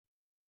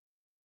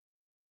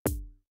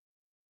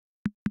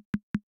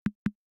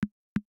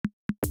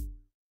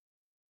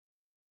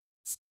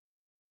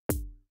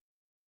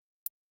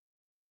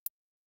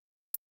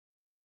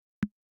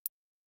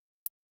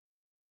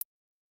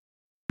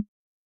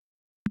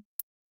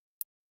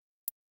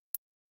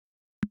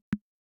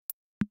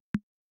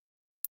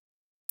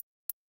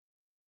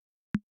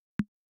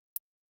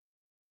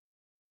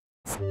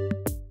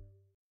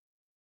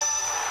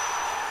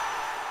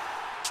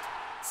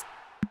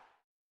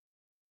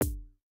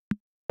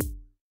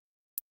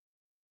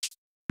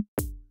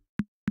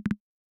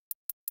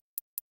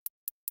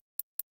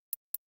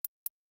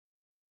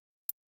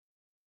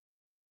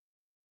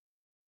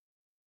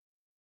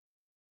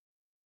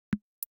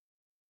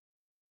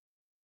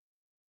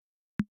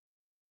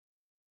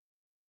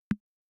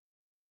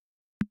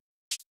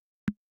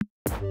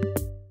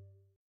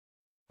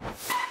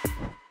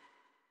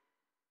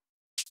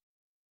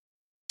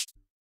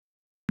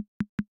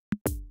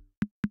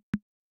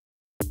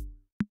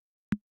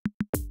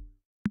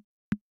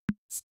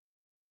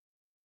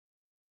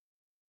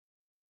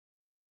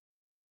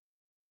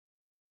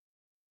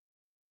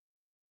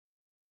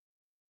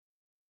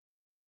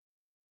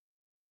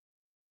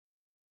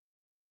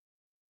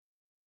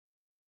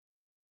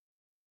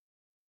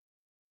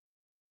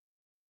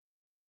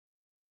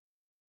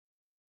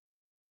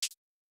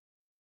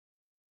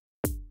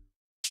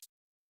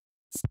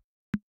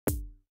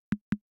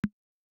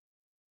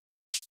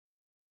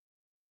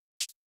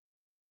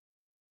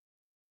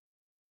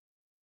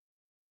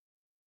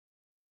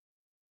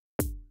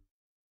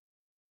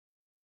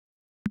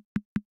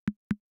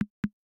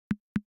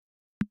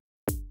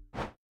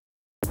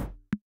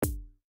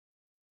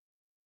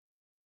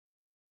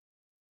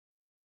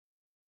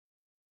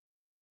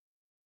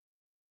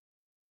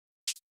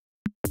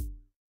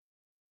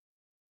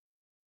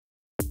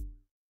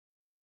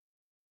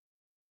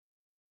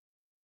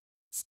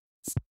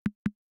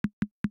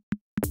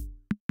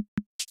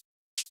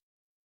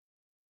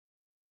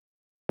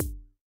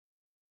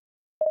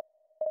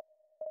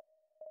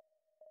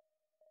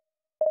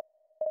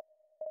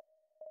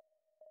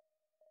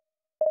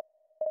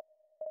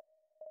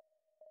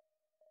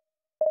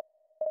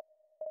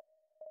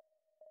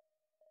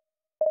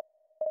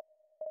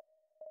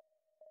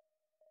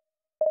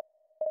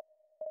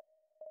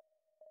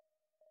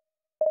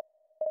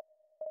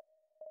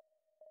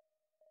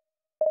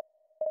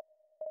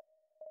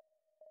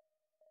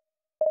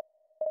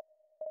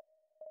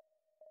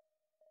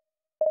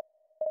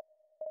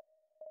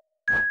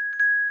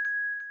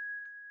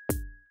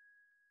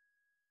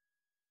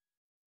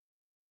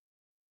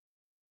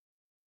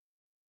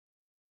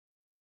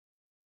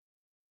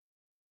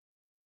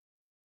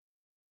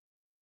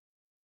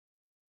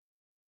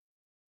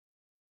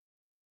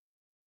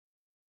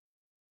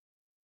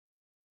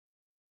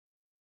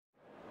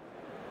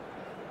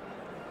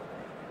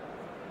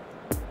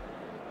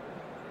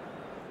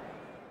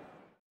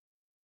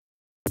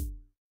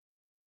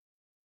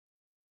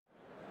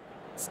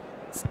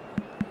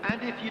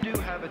And if you do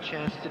have a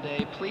chance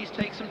today, please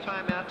take some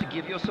time out to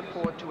give your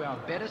support to our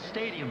Better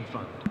Stadium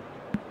Fund.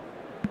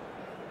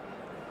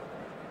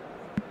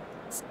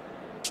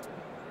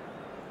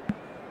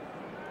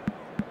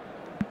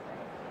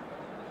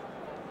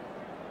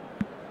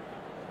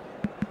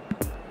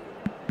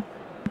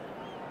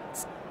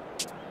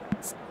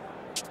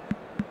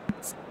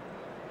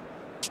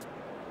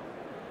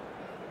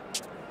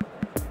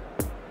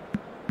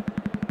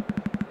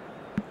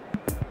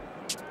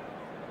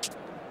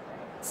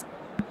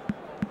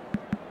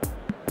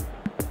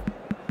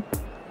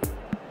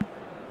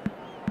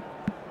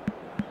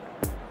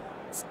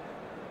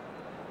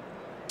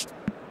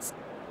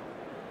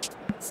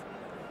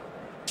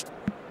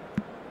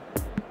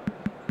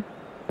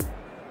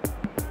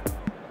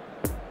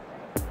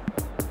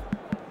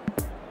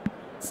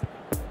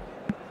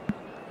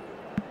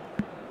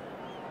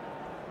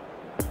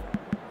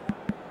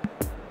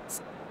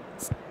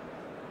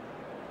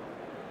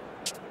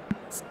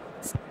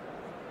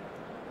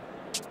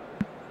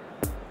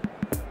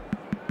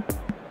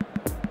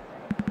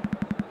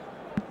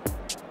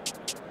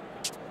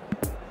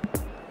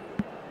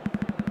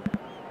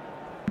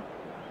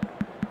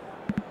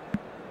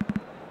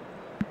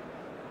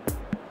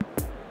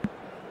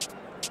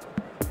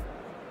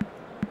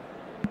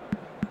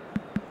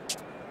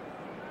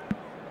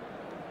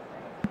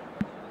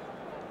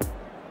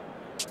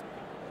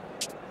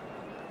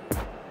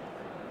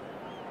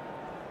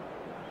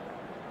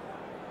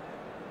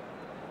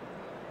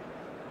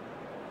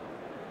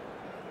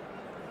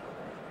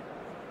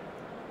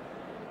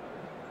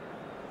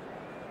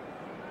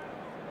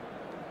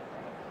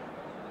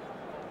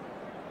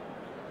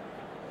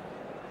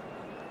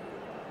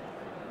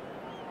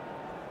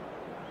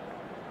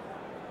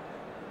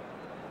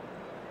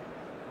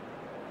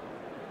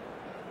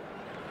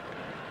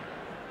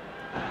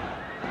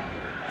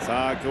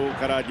さあ今日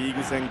からリー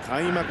グ戦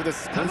開幕で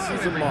す。今シ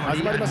ーズンも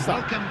始まりました。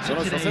そ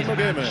の初戦の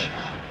ゲーム、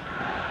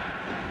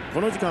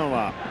この時間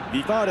は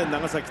ビファーレン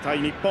長崎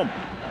対日本、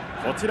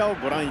こちらを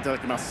ご覧いただ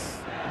きま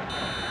す。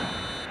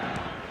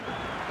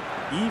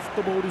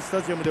eFootballス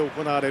タジアムで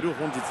行われる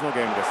本日のゲ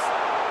ームです。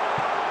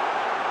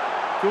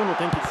今日の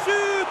天気、シュ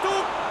ート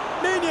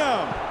メニ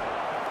ャ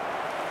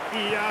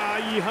ン、いや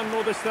ーいい反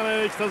応でした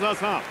ね。北澤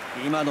さん、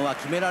今のは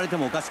決められて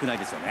もおかしくない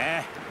ですよ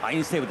ね。ファイ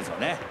ンセーブですよ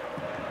ね。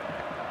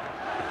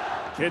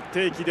決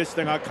定機でし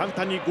たが簡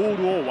単にゴー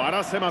ルを割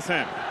らせま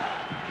せん。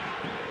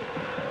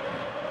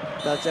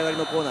立ち上がり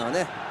のコーナーは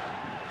ね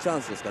チャ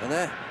ンスですから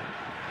ね。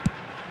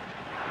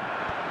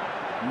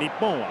日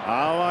本は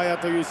あわや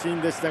というシー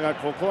ンでしたが、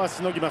ここは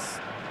しのぎま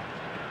す。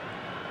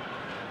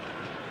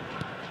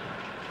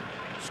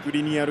シュク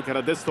リニアルか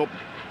らデスト、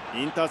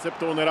インターセプ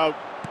トを狙う。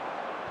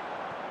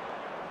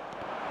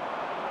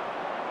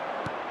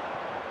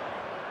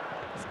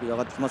スピード上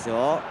がってきます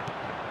よ。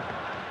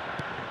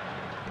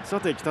さ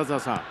て北澤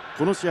さん、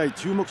この試合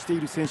注目して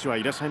いる選手は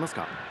いらっしゃいます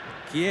か？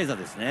キエーザ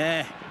です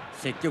ね。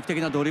積極的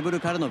なドリブル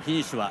からのフィ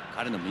ニッシュは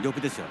彼の魅力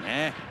ですよ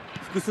ね。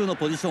複数の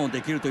ポジションを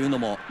できるというの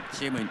も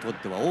チームにとっ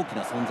ては大き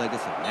な存在で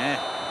すよね。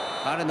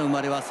彼の生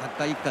まれはサッ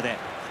カー一家で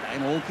期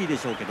待も大きいで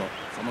しょうけど、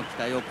その期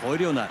待を超え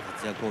るような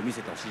活躍を見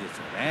せてほしいです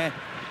よね。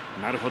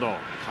なるほど、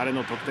彼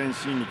の得点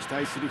シーンに期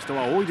待する人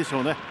は多いでし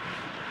ょうね。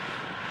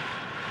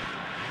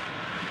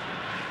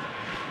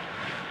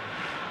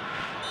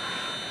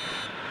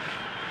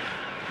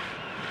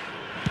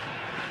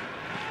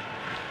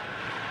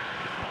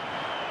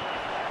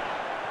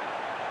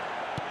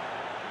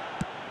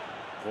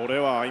これ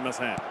は合いま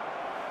せん。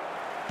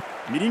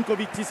ミリンコ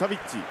ビッチ・サビッ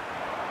チ、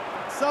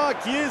さあ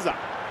キエーザ、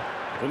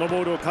このボ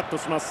ールをカット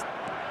します。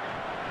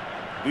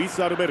ルイ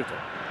ス・アルベルト、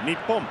日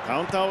本カ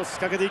ウンターを仕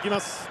掛けていきま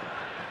す。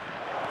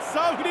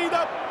さあフリー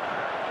だ。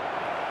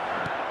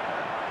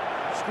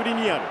シュクリ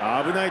ニ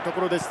アル、危ないと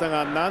ころでした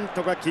がなん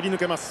とか切り抜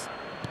けます。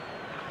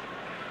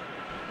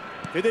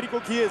フェデリコ・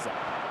キエーザ、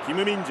キ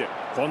ム・ミンジェ、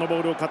このボ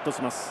ールをカット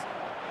します。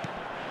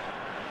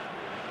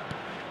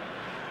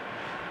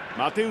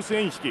マテウス・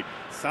エンヒキ、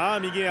さあ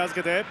右へ預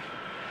けて、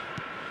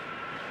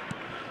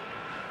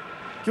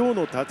今日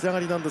の立ち上が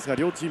りなんですが、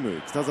両チーム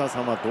北澤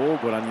さんはどう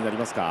ご覧になり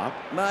ますか？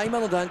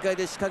今の段階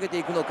で仕掛けて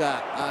いくの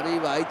か、あるい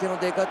は相手の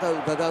出方を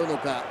伺うの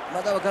か、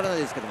まだわからない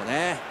ですけども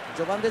ね。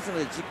序盤ですの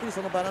でじっくり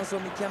そのバランスを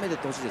見極めていっ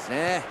てほしいです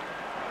ね。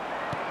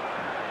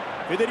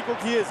フェデリコ・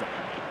キエーザ、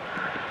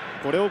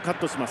これをカッ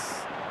トしま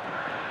す。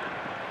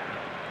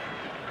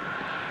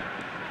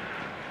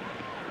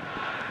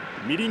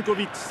ミリンコ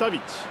ビッチ・サビ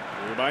ッチ、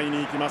奪いに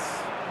行きま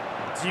す。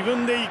自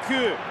分で行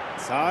く。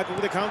さあこ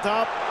こでカウン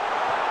ター、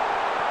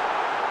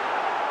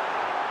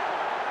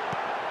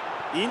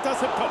インター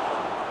セプト、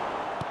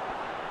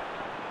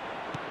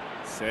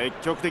積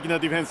極的な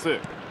ディフェンス。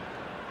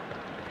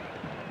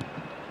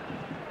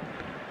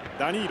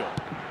ダニーロ、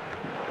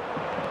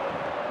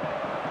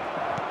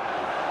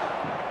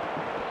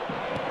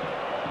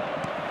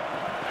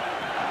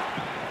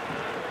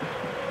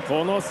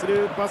このス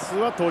ルーパス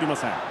は通りま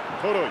せん。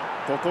トロイ、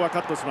ここはカ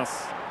ットしま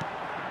す。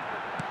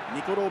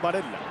ニコロ・バレ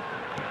ッラ、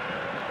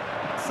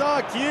さ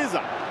あキエー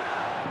ザ、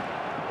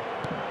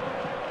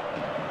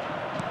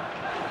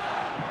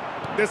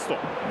デスト、流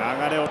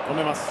れを止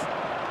めます。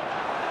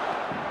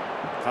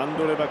カン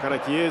ドレバから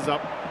キエーザ、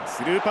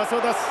スルーパス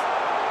を出す。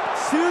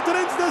シュート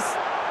レンジです。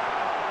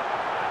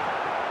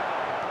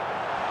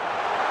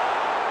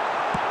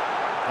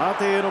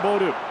縦へのボー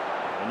ル、こ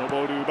のボ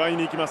ール奪い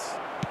に行きます。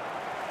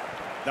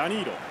ダ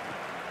ニーロ、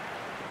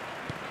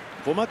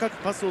細かく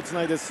パスをつ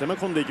ないで攻め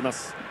込んでいきま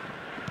す。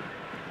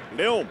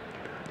レオン、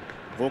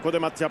ここで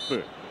マッチアッ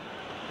プ、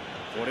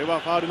これは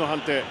ファールの判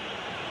定。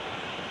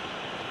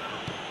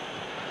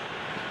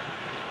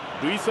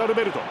ルイス・アル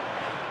ベルト、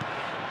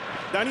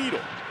ダニーロ、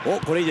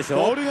これいいですよ。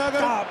ボールが上が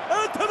る。あ、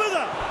球だ。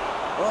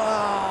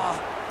わ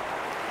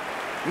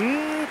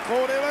こ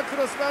れはク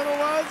ロスバーのわ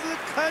ず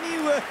かに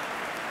上。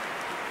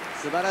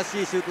素晴ら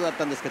しいシュートだっ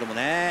たんですけども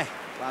ね、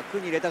枠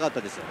に入れたかっ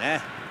たですよ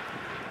ね。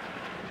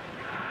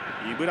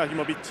イブラヒ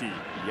モビッチ、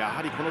や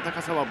はりこの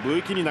高さは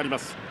武器になりま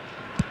す。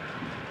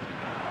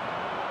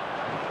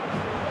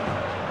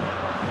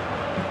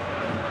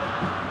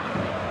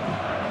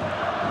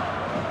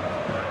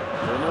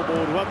このボ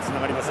ールはつな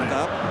がりません。カ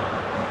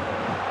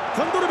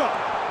ンドレバ、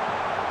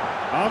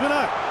危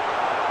ない。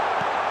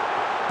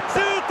シ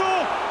ュート、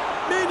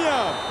レニ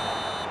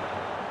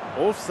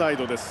ャン、オフサイ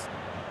ドです。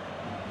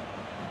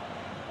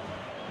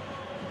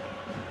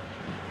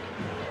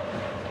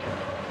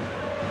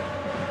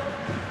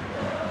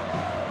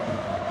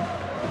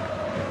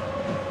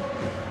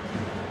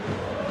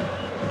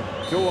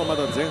今日はま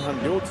だ前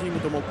半両チーム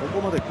ともこ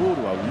こまでゴー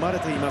ルは生まれ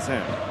ていませ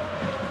ん。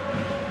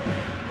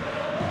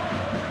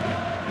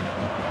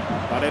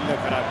バレンラ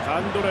からカ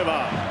ンドレ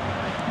バ、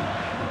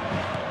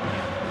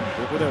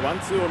ここでワン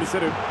ツーを見せ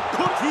る。コ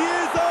キエ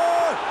ーザ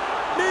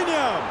ー、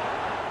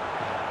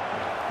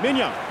メ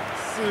ニャン、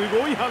す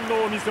ごい反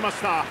応を見せま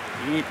した。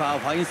キーパー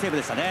ファインセーブ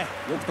でしたね。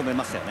よく止め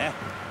ましたよね。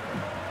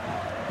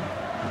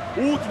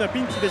大きな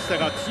ピンチでした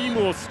がチー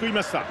ムを救い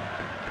ました。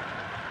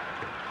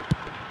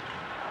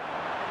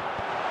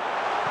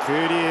クリ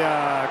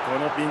ア、こ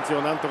のピンチ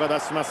をなんとか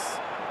脱します。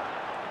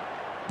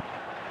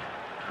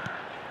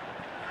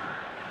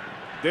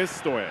デ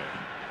ストへ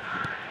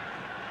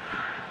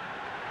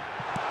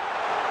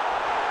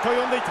と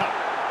呼んでいた。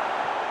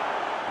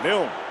レ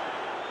オン、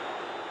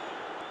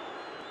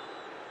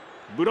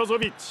ブロゾ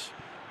ビッチ、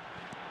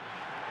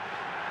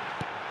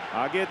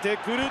上げて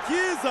くるキ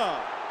エーザ、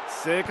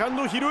セカン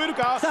ド拾える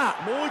か。さ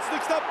あもう一度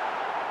来た。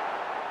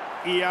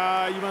い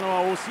やー、今の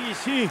は惜しい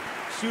シーン。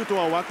シュート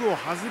は枠を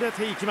外れ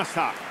ていきまし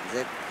た。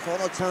絶好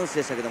のチャンス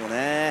でしたけども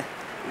ね、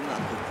うまく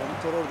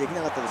コントロールでき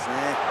なかったですね。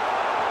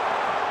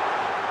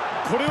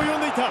これを読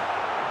んでいた。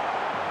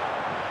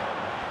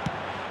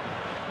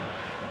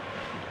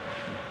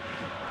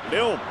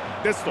レオン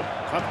デストカ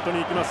ットに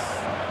行きます。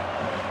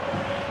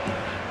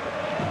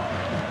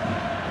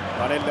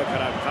バレッラか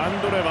らカン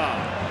ドレバ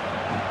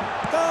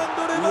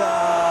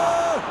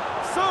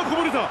さあこ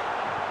ぼれた。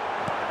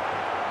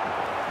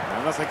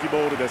長崎ボ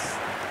ールです。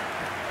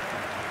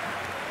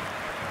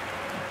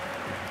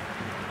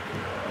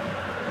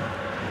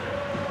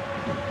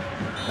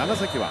長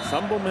崎は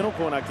3本目の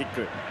コーナーキック。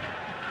こ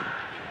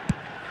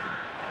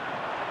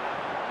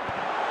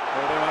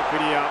れはク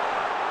リア。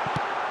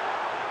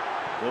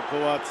こ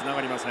こはつな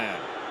がりません。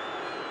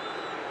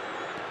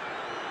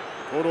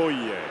コロ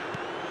イエ、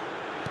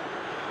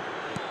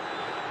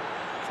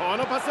こ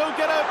のパスを受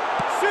ける。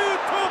シュー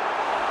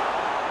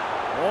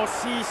ト、惜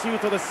しいシュー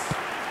トです。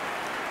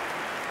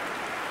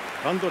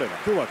カンドレが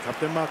今日はキャプ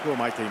テンマークを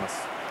巻いていま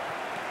す。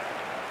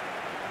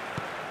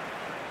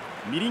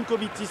ミリンコ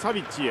ビッチ・サ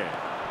ビッチへ。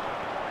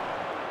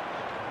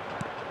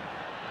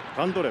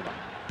カンドレバ、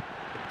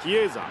キ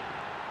エーザ、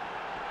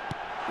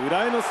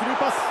裏へのスルー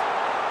パス、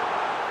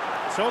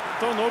ちょっ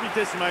と伸び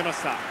てしまいま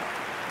した。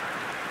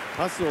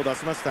パスを出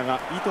しましたが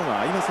意図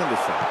が合いませんで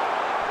した。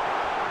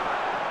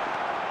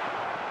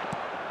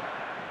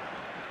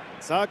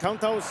さあカウン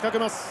ターを仕掛け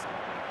ます。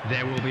ア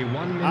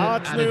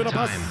ーチのような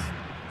パス、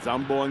ザ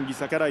ンボアンギ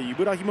サからイ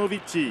ブラヒモビ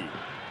ッチ。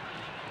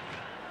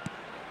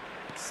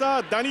さ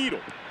あダニーロ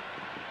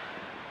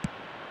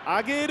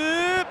上げる。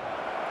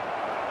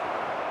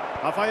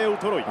ハファエウ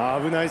トロイ、危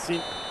ないシー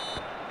ン。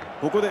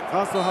ここでフ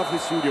ァーストハーフ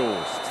終了。引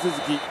き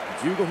続き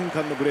15分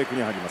間のブレイク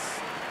に入りま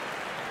す。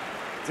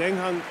前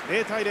半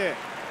0対0。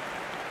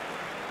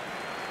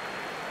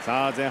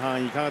さあ前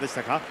半いかがでし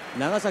たか。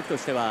長崎と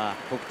しては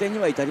得点に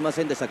は至りま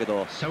せんでしたけ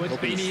ど、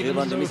特に終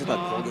盤で見せた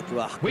攻撃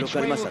は迫力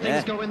ありました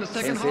ね。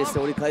先制して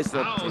折り返す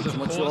ぞという気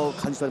持ちを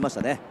感じ取りまし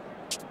たね。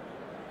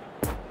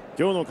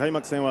今日の開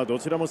幕戦はど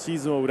ちらもシー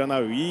ズンを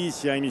占ういい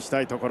試合にした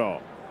いところ。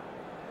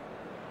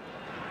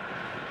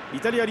イ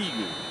タリアリーグ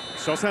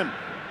初戦、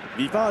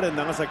ビファーレン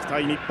長崎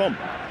対日本。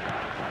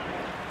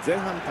前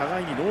半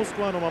互いにノース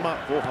コアのまま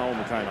後半を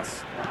迎えま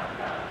す。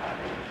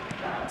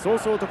早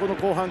々とこの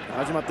後半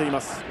始まってい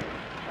ます。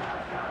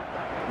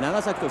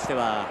長崎として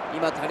は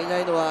今足りな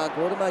いのは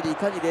ゴール前でい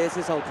かに冷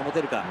静さを保て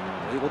るか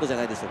ということじゃ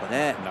ないでしょうか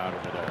ね。なる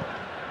ほど。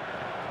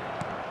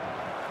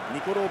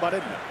ニコロ・バレ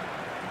ッラ、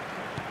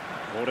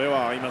これ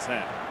は合いませ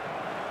ん。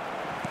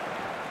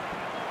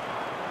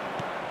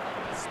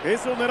スペー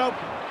スを狙う。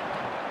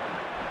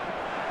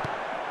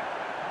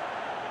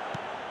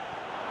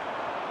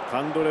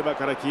カンドレバ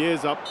からキエー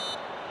ザ。こ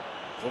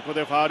こ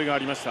でファールがあ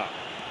りました。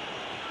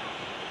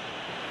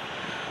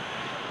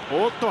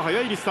おっと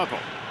早いリスタート。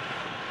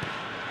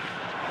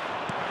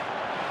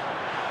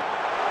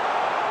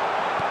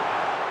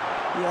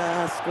い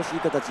やー、少しいい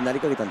形になり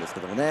かけたんです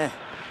けどもね。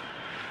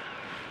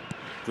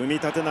組み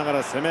立てなが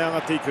ら攻め上が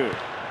っていく。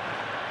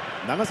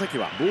長崎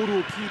はボール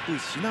をキープ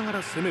しなが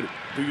ら攻める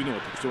というの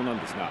が特徴なん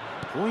ですが、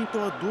ポイント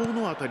はど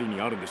のあたり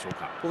にあるんでしょう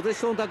か。ポゼッ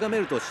ションを高め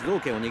ると主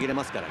導権を握れ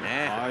ますから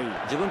ね、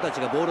自分た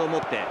ちがボールを持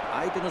って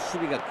相手の守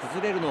備が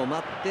崩れるのを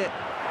待って。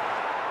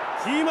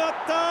決まっ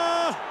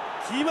た、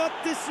決まっ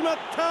てしまっ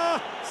た。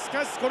し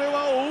かしこれ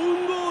はオウ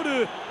ンゴー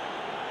ル。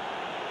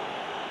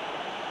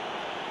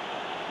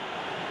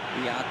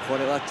いや、こ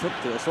れはちょっ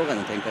と予想外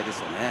の展開です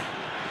よね。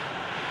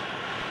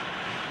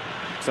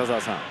北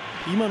澤さん、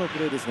今のプ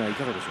レーですがい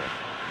かがでしょう。こ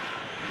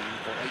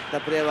ういった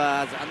プレー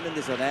は残念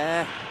ですよ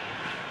ね。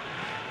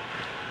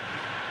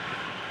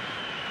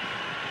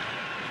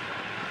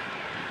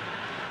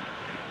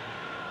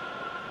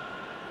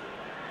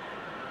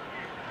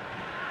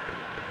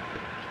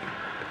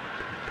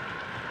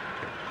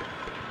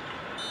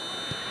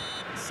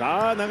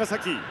さあ長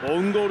崎、オ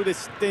ウンゴールで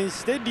失点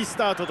してリス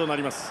タートとな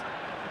ります。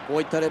こ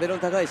ういったレベルの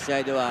高い試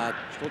合では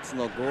一つ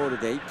のゴー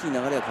ルで一気に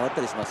流れが変わった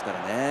りしますから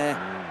ね、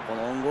こ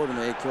のオウンゴールの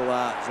影響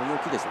は非常に大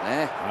きいですよ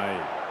ね。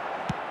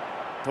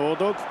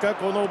届くか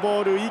この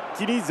ボール、一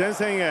気に前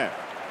線へ。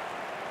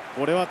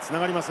これはつな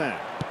がりません。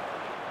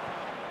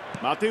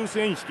マテウス・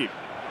エンヒキ、こ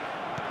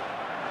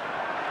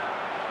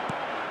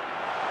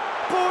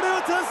れ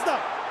はチャンスだ。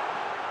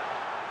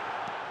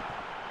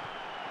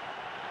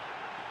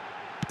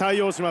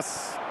対応しま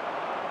す。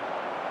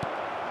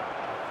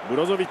ブ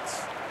ロゾビッチ、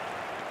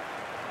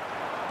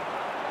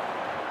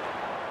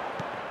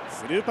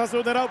スルーパス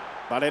を狙う。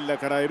バレッラ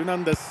からエルナ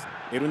ンデス、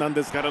エルナン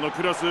デスからの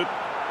クロス、こ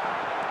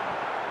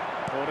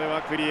れ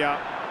はクリア。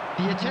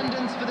イブラヒ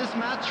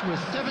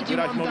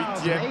モビ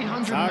ッチへ。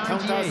さあカウン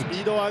タースピ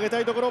ードを上げた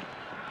いところ。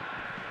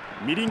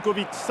ミリンコ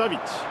ビッチ・サビッ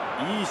チ、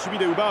いい守備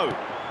で奪う。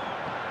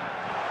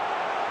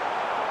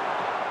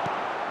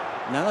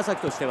長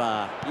崎として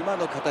は今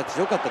の形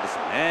良かったです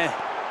よね。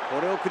こ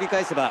れを繰り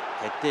返せば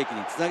決定機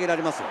につなげら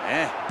れますよ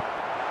ね。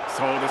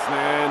そうです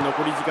ね、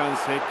残り時間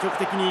積極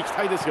的に行き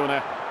たいですよ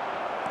ね。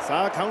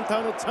さあカウンタ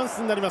ーのチャン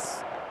スになりま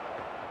す。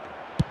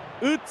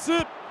打つレ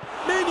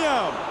ニ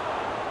ャ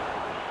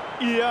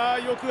ン、いや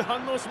ーよく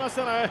反応しまし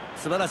たね。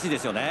素晴らしいで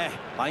すよね。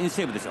ファイン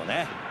セーブですよ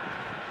ね。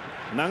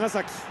長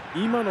崎、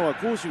今のは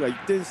攻守が一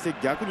転して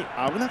逆に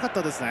危なかっ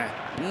たですね。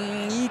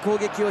いい攻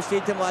撃をして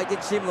いても相手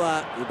チーム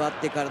は奪っ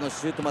てからの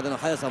シュートまでの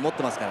速さを持っ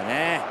てますから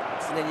ね。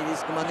常にリ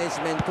スクマネ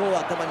ジメントを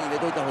頭に入れ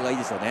といた方がいい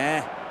ですよ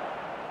ね。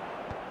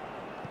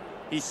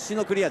必死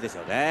のクリアです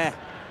よね。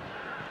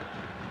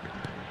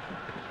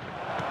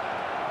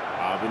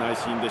危ない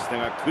シーンでした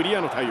がクリ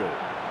アの対応。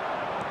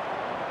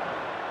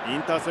イ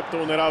ンターセプト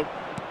を狙う。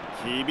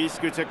厳し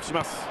くチェックし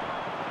ます。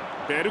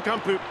ベルカン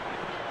プ、イ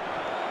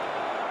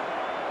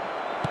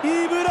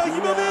ブラヒモ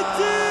ビッ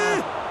チ、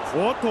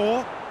おっ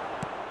と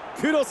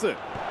クロス。守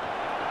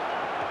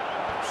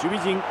備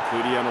陣ク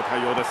リアの対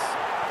応です。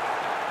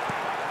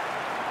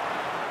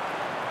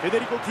フェデ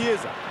リコキエー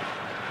ザ、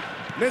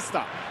ネス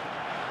タ、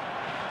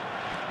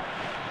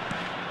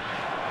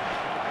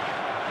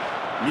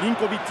ミリン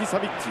コビッチサ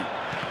ビッチ、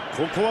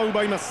ここは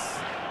奪いま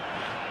す。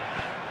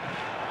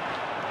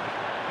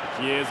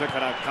キエーザか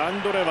らカ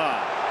ンドレバ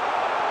ー、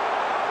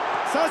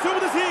さあ勝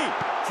負です。キ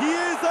エ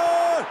ーザ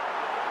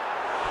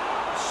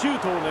シュー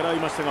トを狙い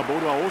ましたがボー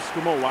ルは惜しく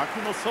も枠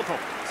の外。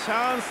チ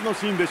ャンスの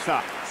シーンでし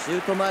た。シュ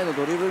ート前の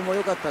ドリブルも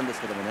良かったんで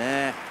すけども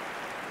ね。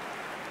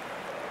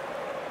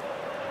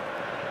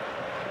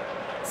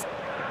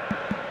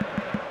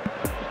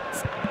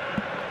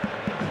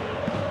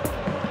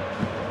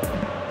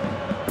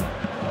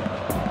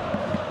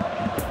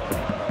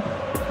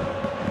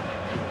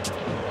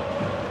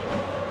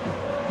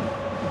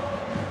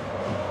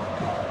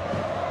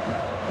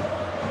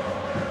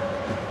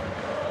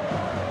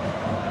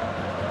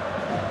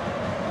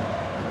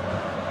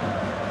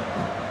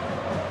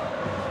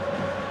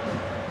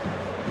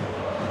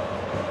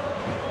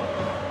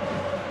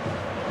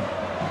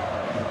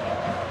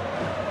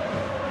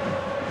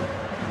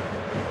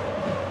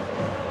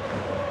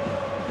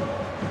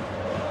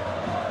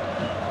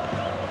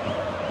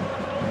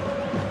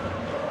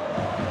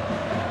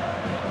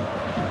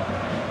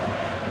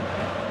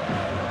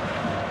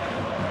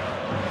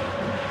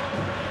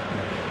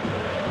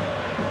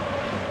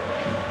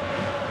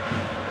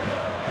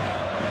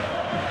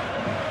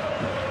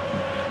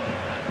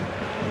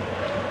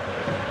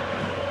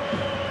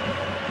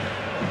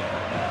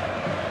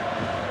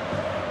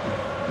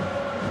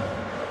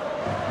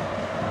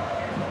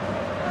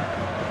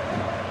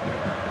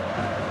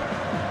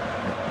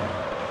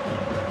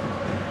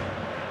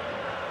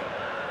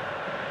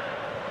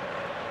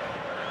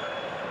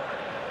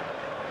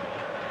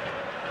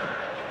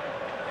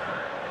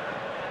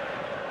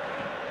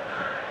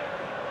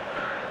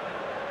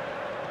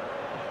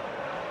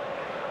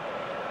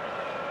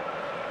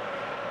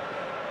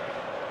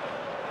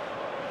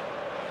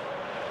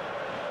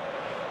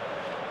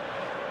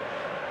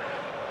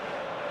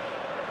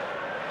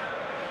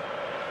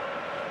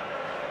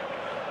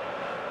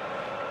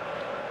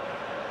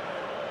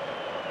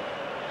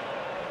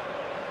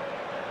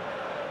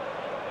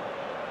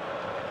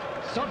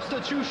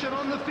Substitution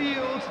on the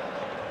field.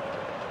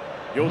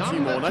 両チー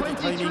ム同じ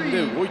タイミング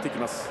で動いてき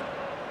ます。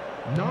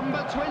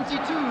Number 22.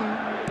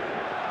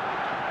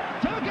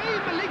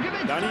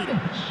ダニーロ。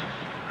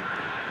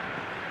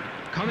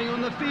Coming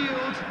on the field.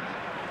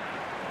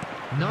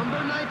 Number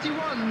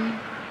 91.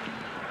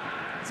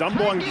 ザン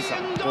ボアンギサ、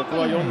ここ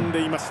は読んで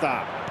いまし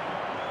た。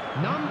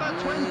Number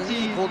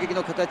いい攻20. 撃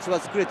の形は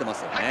作れてま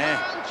すよね。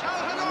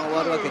終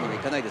わるわけにはい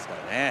かないですか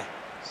らね。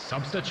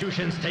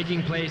Substitutions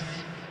taking place.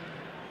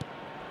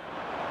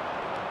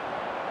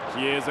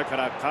 キエーザか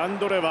らカン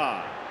ドレバ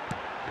ー、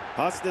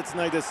パスでつ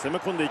ないで攻め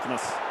込んでいきま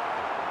す。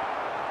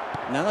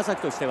長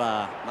崎として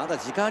はまだ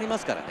時間ありま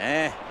すから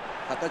ね。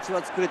形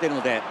は作れている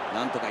ので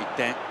なんとか1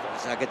点こ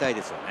じ開けたい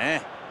ですよ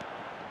ね。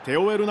テ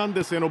オ・エルナン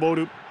デスへのボー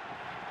ル、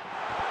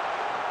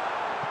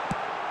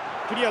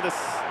クリアで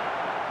す。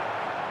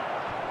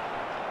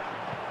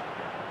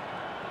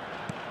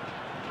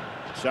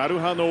シャル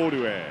ハノー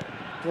ルへ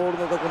通る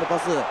のがこのパ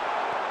ス。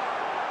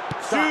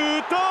シュ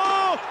ート、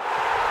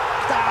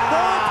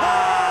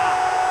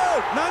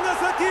長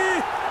崎、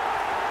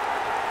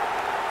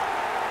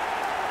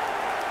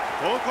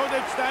ここで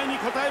期待に応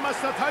えま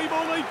した。待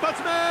望の一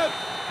発目。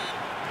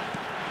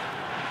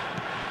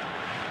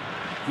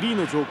フリー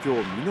の状況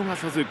を見逃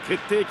さず決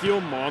定機を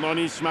もの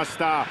にしまし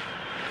た。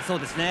そう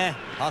ですね、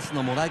パス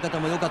のもらい方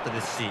も良かったで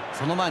すし、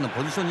その前の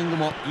ポジショニング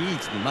もいい位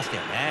置にいました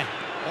よね。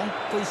ほん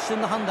と一瞬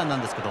の判断な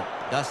んですけど、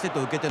出し手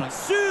と受け手の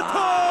シュート、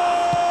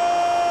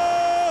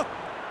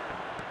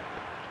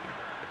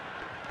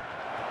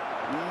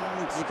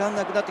時間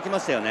なくなってきま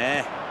したよ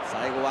ね。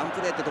最後ワン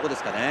プレーってとこで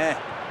すかね。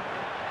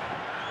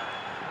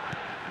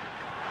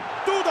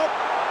どうだ、さ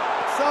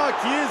あ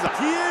キエーザ、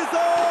キエーザ、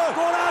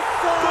ゴラッ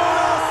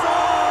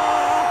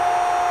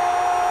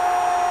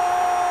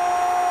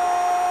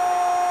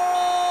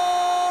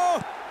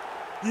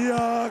ソー、いや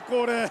ー、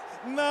これ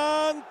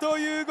なんと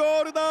いうゴ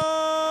ールだ。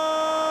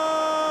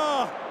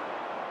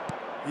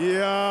い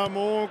やー、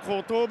もう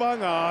言葉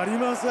があり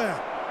ません。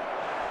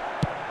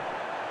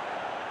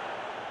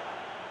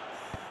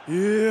いや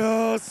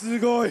ー、す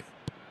ごい。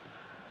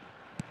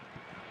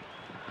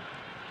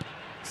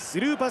ス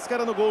ルーパスか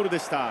らのゴールで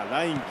した。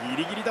ラインギ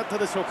リギリだった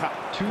でしょうか。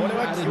これ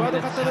は際ど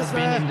かったです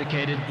ね。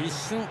一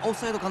瞬オフ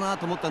サイドかな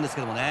と思ったんです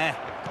けどもね、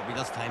飛び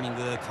出すタイミン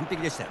グ完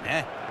璧でしたよ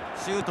ね。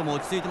シュートも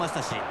落ち着いてまし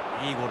たし、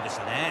いいゴールでし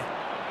たね。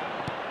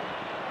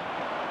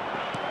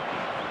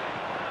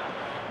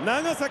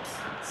長崎、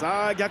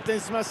さあ逆転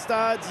しまし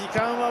た。時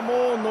間は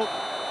もうの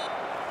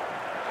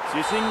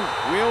主審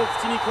上を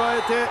口に加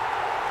えて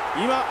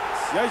今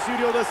試合終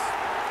了です。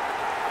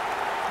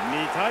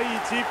2対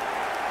1、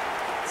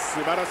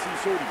素晴らしい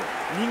勝利で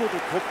見事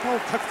突破を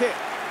確定。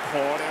こ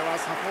れは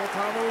サポータ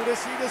ーも嬉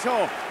しいでし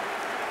ょう。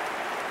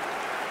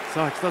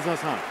さあ北澤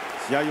さん、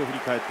試合を振り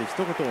返って一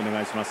言お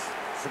願いします。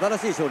素晴ら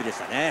しい勝利でし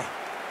たね。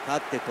勝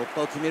って突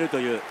破を決めると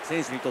いう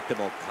選手にとって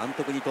も監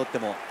督にとって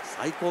も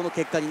最高の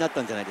結果になっ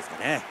たんじゃないです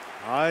かね。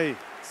はい、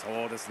そ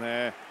うです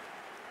ね。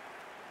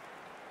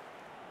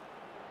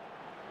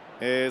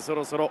そ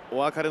ろそろお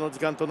別れの時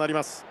間となり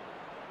ます。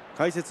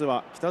解説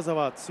は北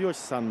澤剛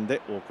さんで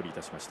お送りい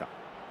たしました。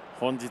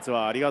本日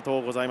はありがと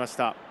うございまし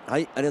た。は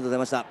い、ありがとうござい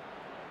ました。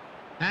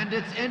イ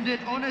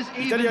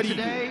タリアリー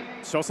グ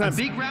初戦、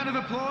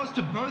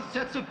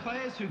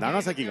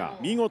長崎が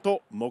見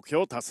事目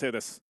標達成で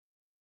す。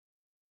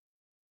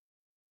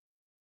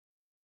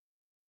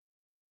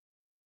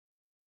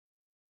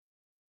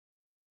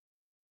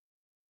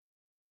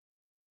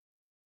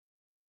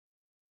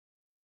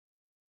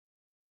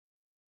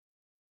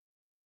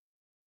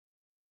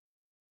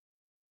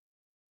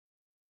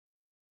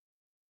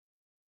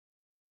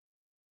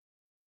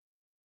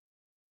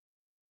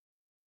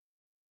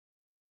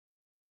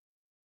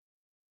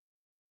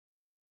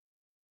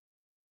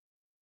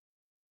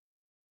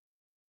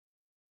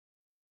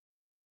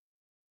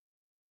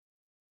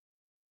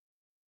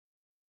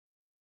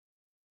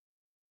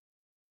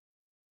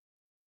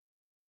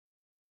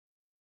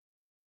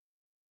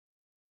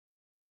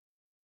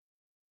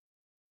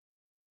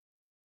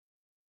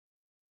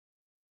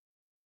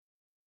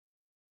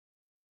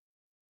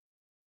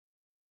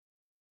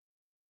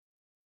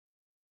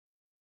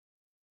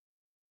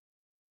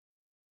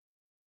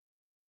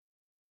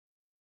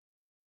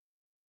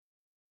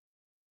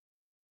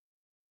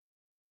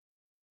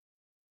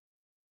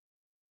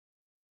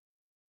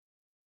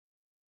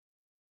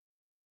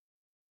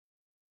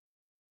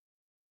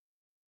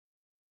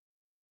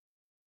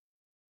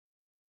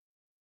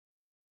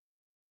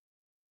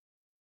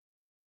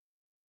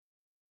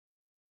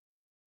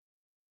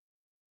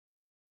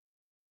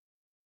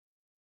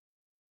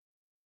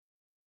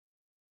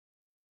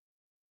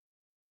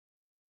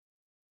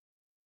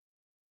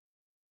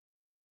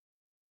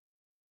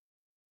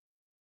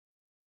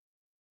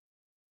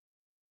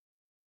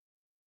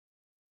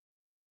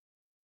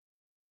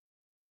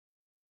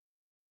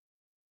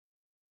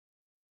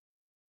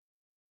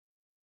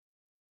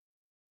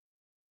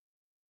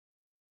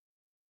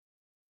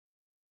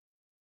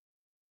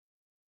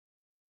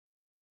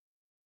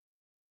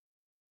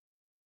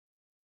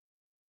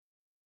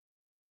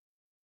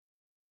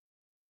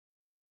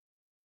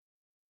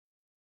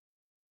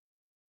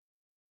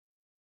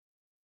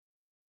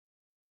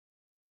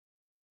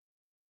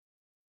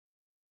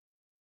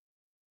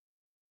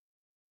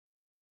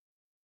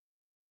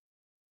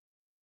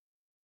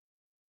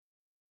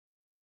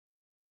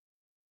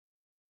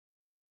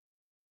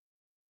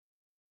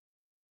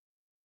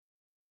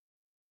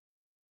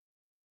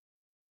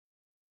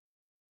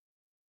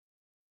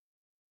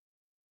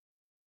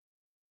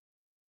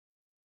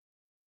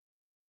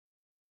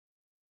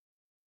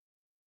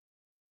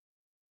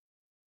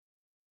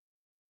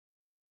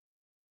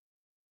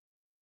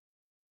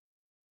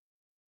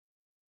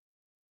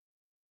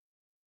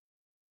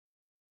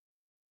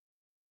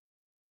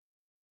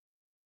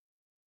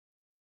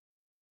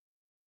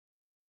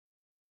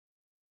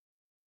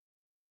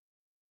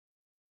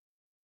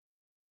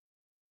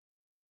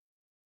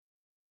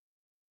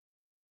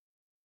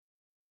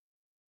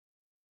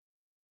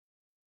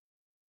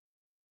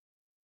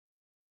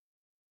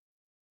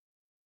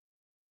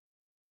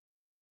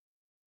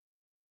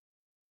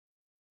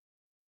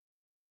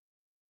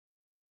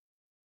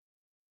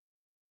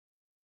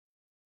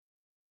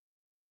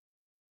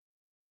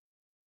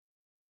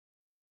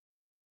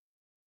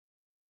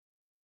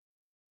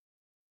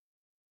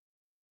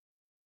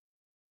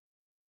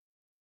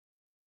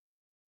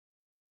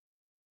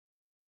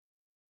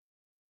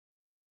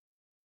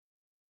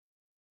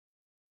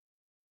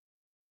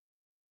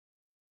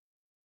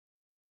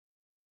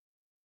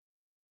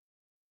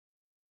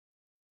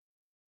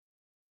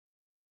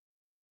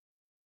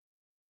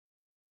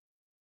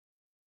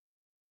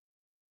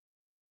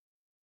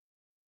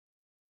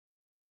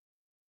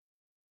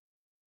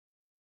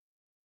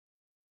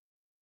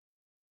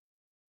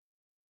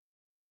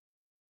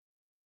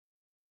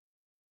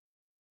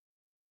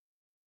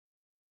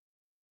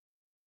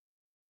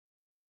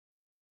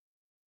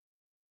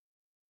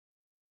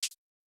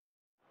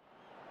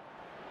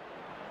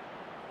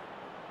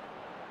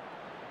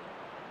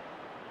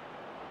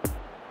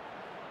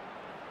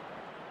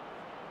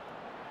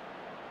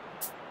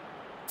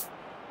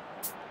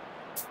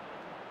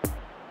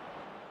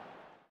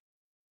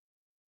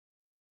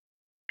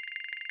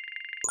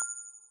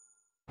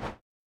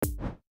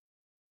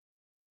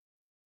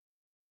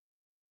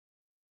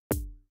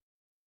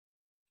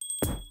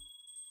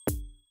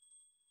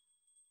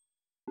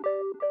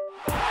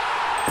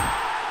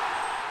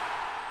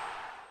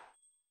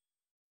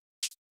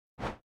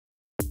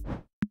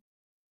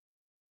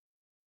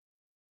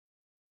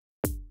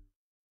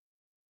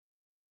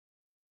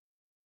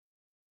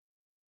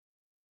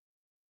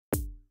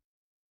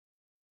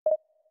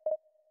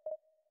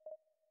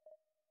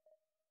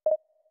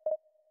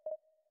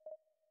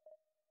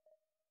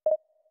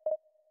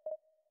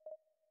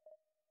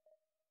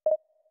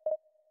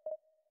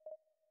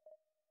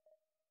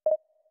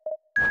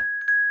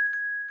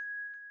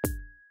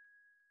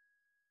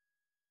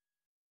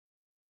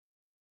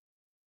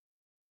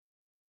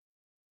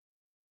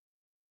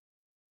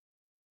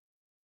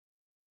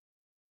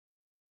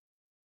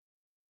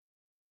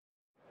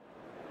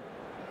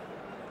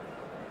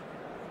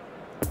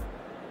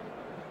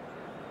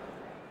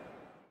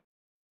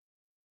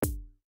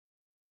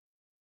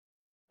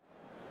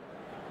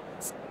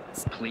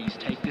Please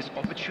take this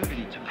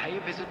opportunity to pay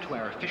a visit to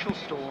our official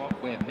store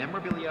where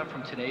memorabilia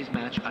from today's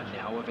match are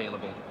now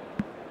available.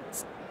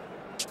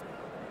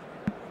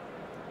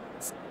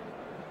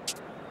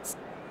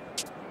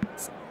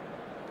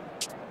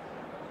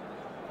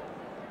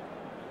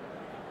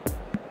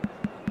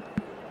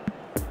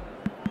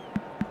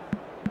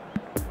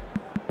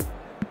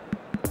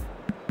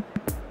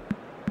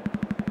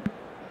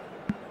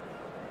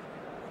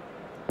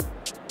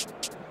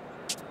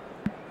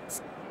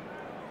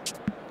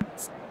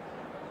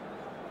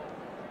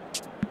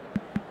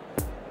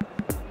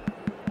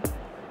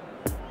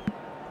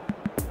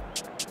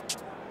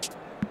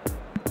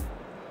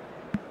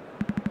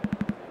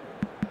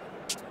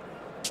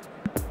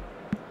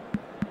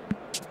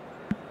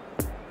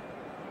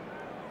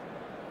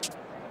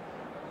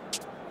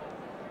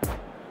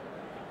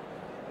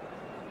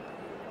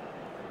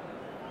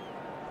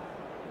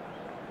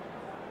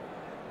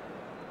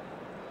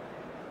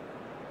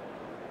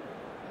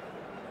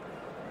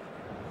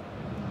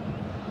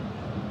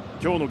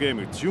 今日のゲー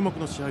ム、注目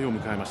の試合を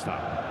迎えました。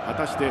果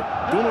たして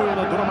どのよう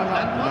なドラマ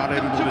が生まれ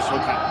るのでしょう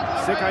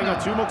か。世界が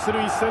注目す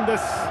る一戦で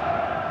す。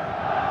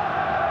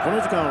この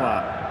時間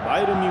はバ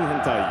イエルンミュンヘン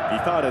対ビ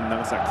ファーレン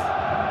長崎、こ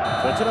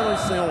ちらの一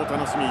戦をお楽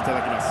しみいた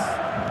だきます。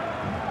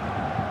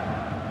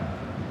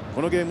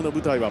このゲームの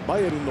舞台はバ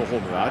イエルンのホー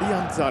ムアリ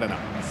アンツアレナ。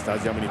スタ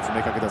ジアムに詰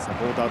めかけたサ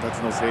ポーターたち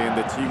の声援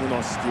でチーム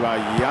の士気は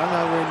嫌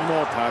な上に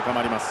も高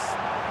まります。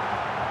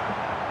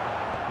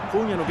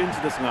今夜の現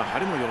地ですが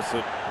晴れの様子。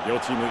両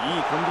チームいい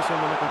コンディショ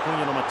ンの中、今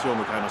夜のマッチを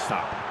迎えまし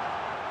た。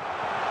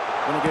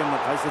このゲームの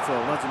解説は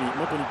おなじみ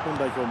元日本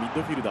代表ミッ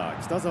ドフィルダ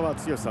ー北澤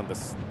剛さんで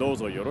す。どう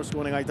ぞよろしく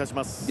お願いいたし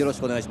ます。よろし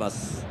くお願いしま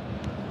す。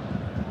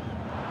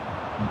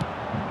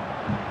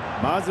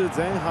まず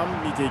前半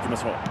見ていきま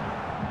しょ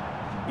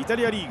う。イタ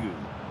リアリーグ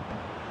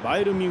バ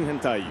イエルンミュンヘン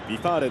対ビ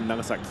ファーレン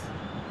長崎、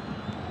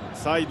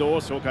サイドを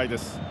紹介で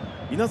す。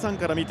皆さん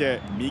から見て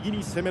右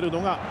に攻める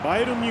のがバ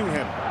イエルンミュン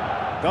ヘン、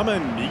画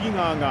面右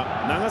側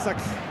が長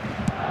崎。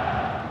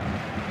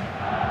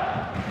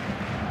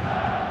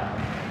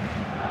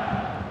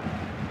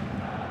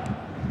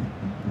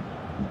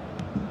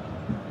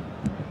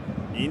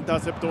インタ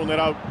ーセプトを狙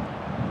う。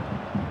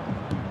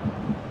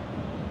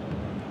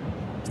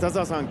北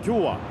澤さん、今日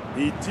は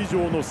ピッチ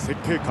上の設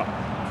計家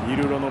ピ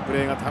ルロのプ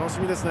レーが楽し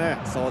みですね。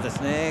そうです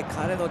ね、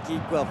彼のキッ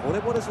クは惚れ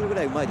惚れするぐ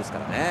らいうまいですか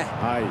らね。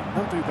はい、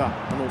なんというか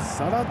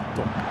さらっ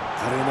と華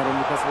麗なロン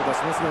グパスを出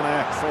しますよ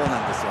ね。そうな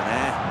んですよ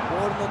ね。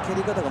ボールの蹴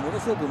り方がもの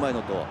すごくうまい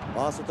のと、フ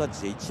ァーストタッ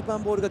チで一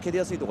番ボールが蹴り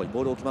やすいところに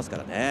ボールを置きますか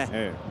ら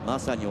ね、ま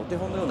さにお手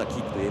本のようなキ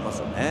ックと言えます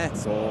よね。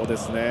そうで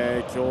すね、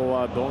今日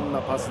はどんな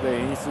パス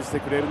で演出して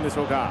くれるんでし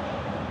ょうか。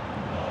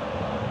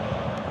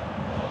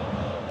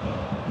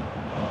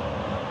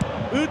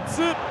打つ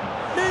メニ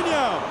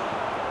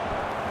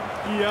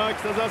ャン。いやー、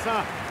北澤さ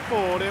ん、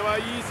これは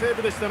いいセー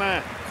ブでした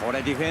ね。こ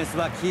れディフェンス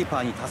はキーパ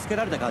ーに助け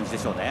られた感じで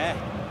しょうね。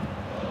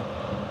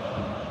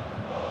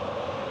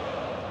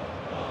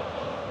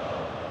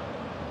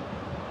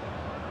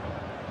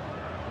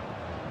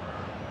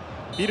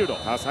ビルド、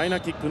多彩な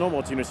キックの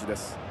持ち主で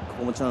す。こ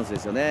こもチャンスで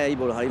すよね。いい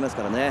ボール入ります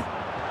からね。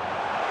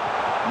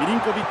ミリン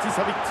コビッチ・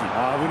サビッチ、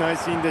危ない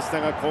シーンでした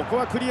が、ここ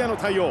はクリアの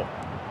対応。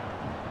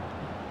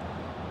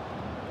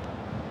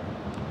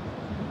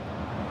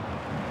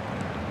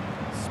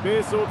スペ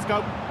ースを使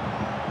う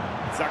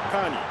ザッカ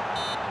ーニ、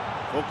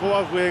ここ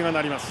は笛が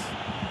鳴ります。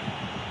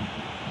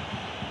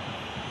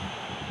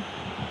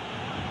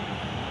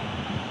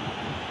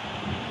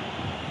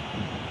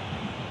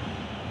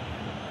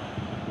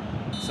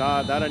さ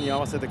あ誰に合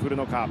わせてくる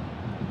のか。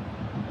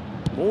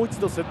もう一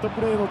度セットプ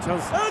レーのチャン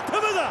ス。あ、球だ、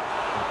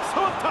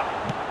触った。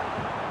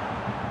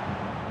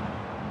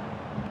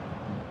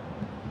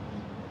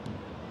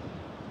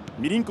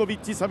ミリンコビッ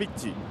チ・サビッ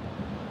チ、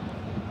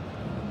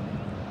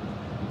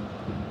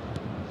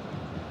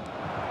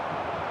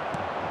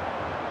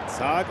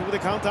さあここで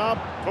カウンター。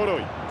トロ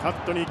イカッ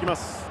トに行きま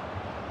す。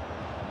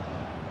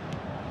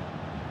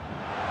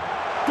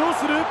どう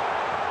する。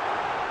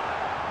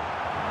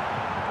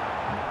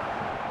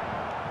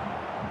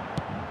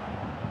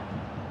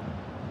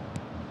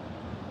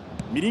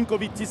ミリンコ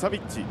ビッチ・サビ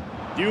ッチ、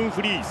デューン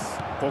フリース、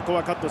ここ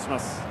はカットしま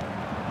す。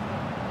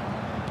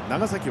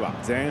長崎は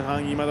前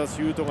半未だ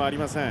シュートがあり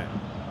ません。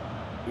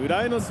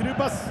裏へのスルー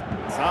パス、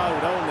さあ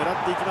裏を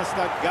狙っていきました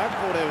が、こ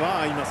れ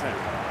は合いません。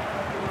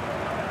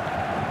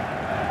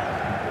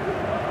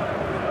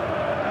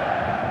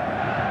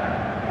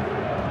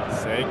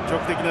積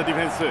極的なディフ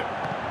ェンス。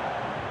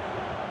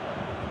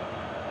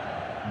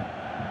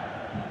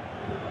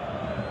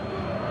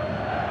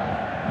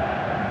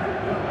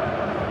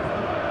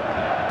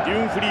デ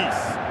ューンフリー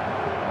ス、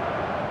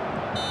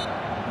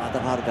また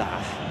ファウルか。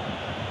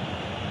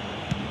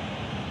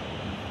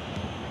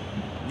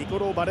ニコ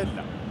ロー・バレッ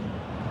ラ、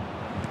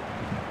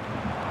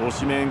押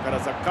し面から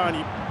ザッカー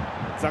ニ、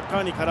ザッカ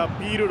ーニから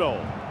ピールロ、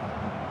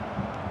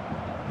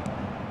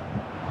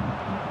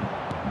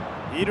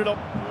ピールロ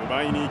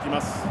奪いに行き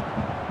ます。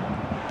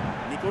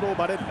ニコロー・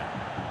バレッラ、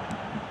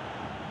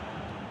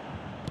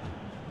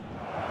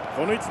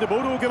この位置でボ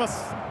ールを受けま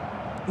す。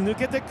抜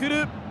けてく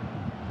る。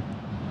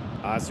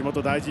足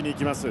元大事にい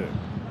きます。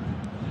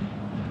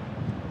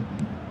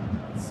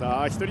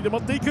さあ一人で持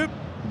っていく。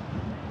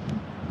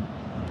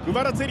ク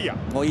バラツェリア、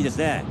もういいです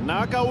ね。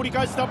中折り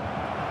返した。コ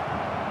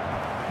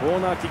ー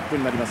ナーキック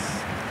になりま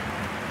す。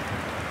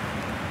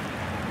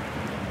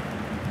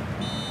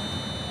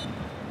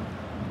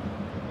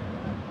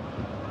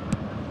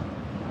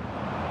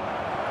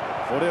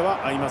これ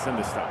は合いません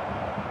でした。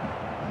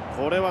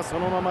これはそ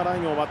のままライ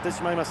ンを割って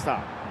しまいました。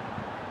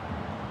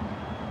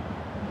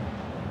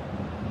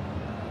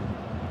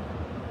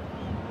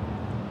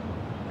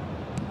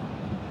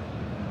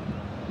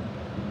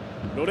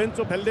ロレン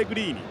ツォ・ペレグ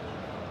リーニ、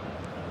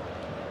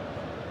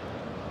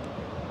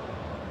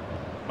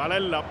バレ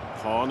ッラ、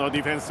このデ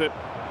ィフェンス。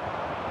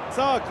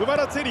さあクバ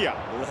ラツェリア、ボ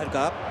ール入る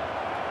か。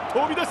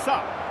飛び出し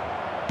た。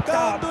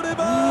ガンドレ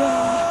バ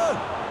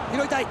ー、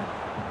拾いたい。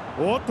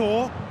おっ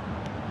と、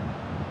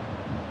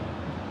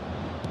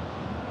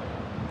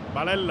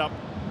バレッラ、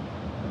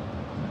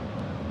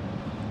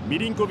ミ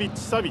リンコビッ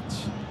チ・サビッ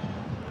チ、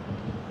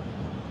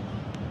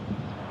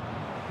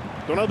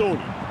ドナドーニ、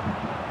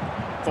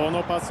こ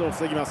のパスを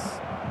防ぎます。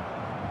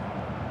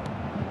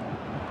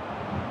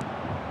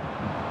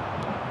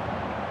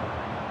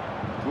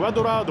クア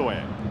ドラード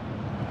へ、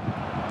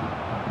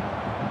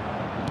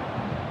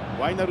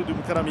ワイナルドゥ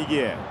ムから右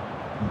へ。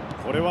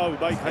これは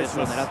奪い返し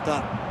ます。狙っ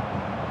た。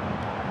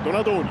ド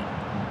ナドーニ、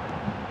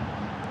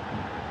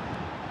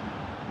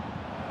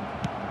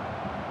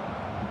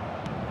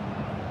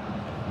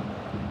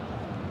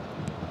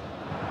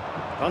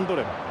カ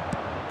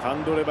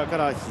ンドレバか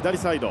ら左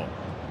サイド、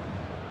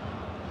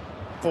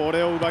こ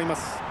れを奪いま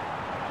す。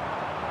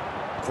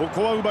こ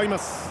こは奪いま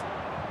す。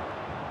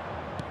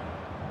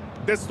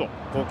デスト、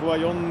ここは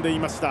読んでい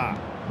ました。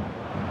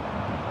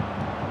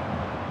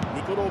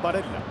ニコロ・バレ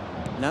リ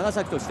ナ、長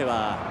崎として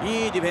は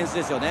いいディフェンス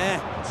ですよね。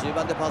中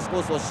盤でパスコ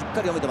ースをしっ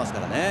かり読めてますか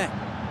らね。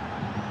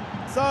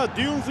さあ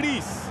デューンフリ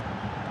ース、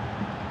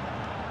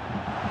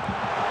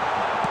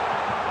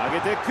上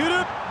げてく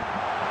る。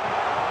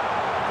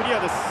クリア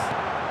です。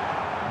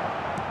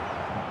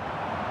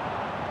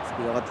ス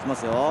ピード上がってきま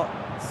すよ。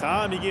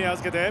さあ右へ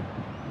預けて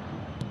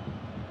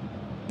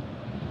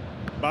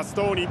バス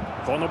トーニ、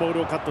このボー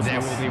ルをカットしま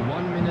す。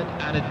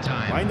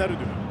ワイナル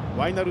ド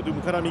ゥ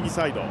ムから右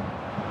サイド、ク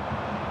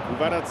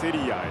バラツェリ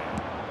アへ。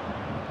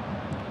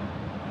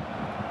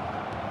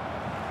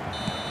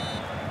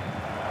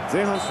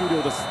前半終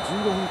了です。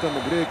15分間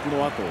のブレイク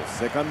の後、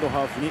セカンド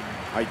ハーフに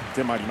入っ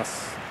てまいりま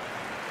す。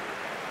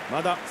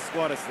まだス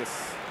コアレスで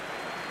す。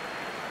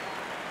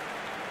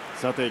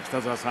さて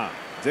北澤さん、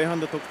前半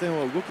で得点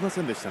は動きま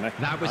せんでしたね。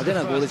派手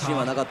なゴールシーン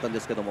はなかったんで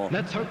すけども、激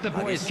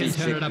しい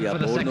チェックやボ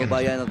ールの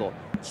奪い合いなど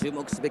注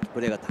目すべきプ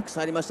レーがたく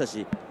さんありました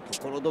し、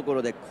ところどこ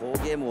ろで好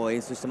ゲームを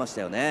演出してまし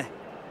たよね。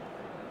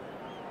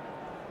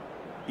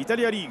イタ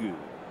リアリーグ、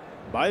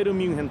バイエルン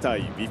ミュンヘン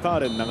対ビファー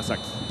レン長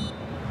崎、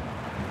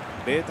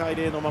0対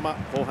0のまま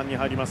後半に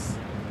入ります。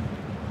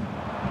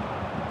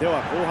では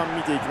後半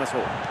見ていきましょ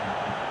う。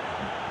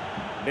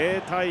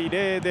0対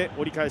0で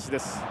折り返しで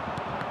す。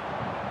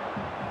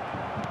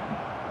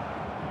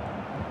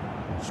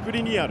シュク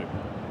リニアル、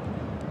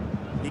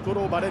ニコ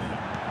ロ・バレッラ、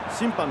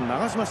審判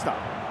流しました。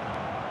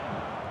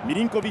ミ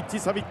リンコビッチ・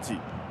サビッチ、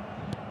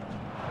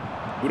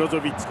ブロゾ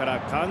ビッチから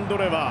カンド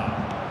レバ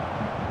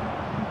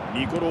ー、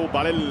ニコロ・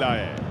バレッラ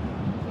へ。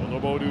この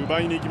ボール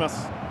奪いに行きま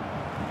す。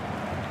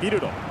ビ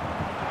ルド、さ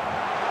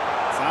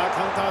あ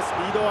カウンター、ス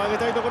ピードを上げ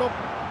たいところ、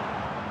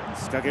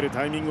仕掛ける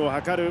タイミングを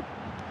図る。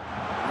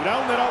裏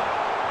を狙う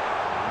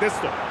デ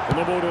スト、こ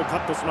のボールをカ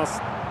ットしま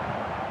す。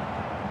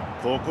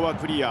ここは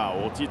クリア、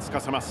落ち着か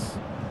せます。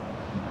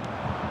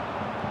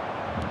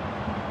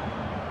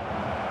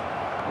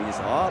いいです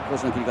よ、コー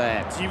スの切り替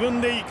え。自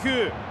分で行く。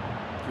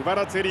クバ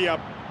ラツェリア、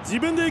自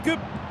分で行く。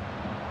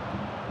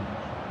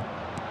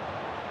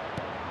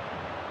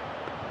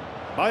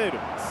バエル、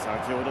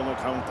先ほどの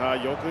カウンタ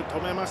ーよく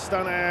止めまし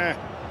たね。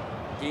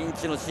ピン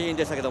チのシーン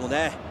でしたけども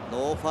ね、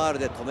ノーファール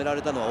で止めら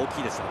れたのは大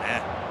きいですよ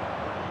ね。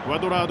クア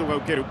ドラードが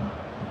受ける。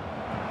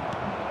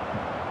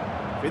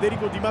フェデリ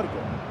コ・ディマルコ、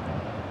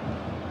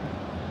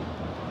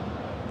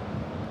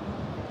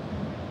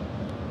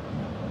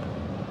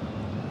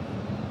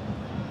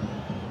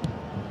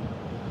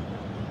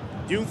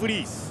デュンフ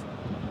リース、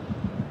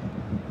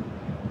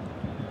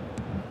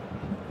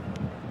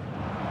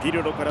ピ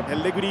ルロからペ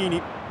レグリー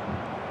ニ、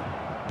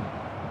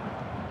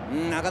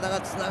なかなか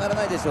つながら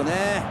ないですよね。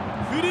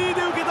フリー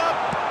で受けた、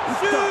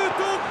シュー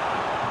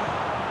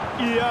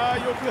ト。いや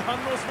ー、よく反応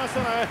しまし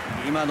たね。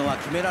今のは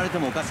決められて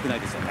もおかしくな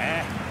いですよ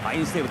ね。ファイ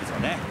ンセーブですよ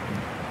ね。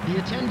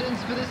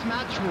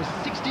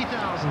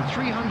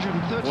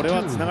これ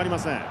はつながりま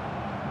せん。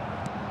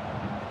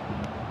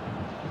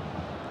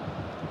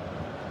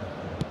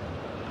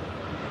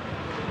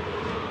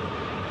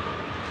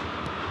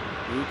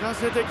浮か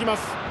せてきま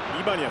す。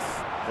イバニャ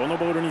ス、この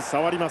ボールに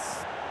触りま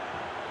す。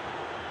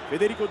フェ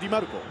デリコ・ディマ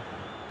ルコ、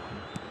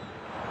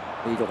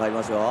いいとこ入り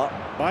ますよ。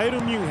バイエ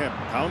ルンミュンヘン、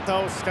カウンタ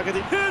ーを仕掛け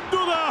てヘッ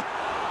ドだ。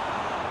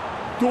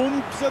ド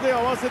ンピシャで合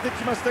わせて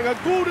きましたがゴ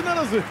ールな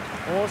らず。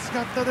惜し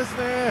かったです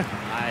ね。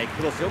はい、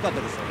クロス良かった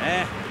ですよ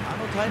ね。あ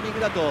のタイミング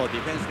だとデ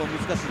ィフェンスも難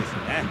しいですよ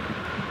ね。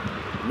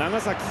長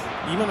崎、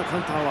今のカウ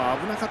ンターは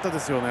危なかったで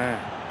すよね。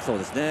そう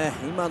ですね、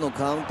今の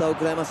カウンターを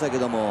食らいましたけ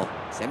ども、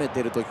攻め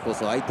てる時こ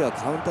そ相手は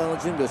カウンターの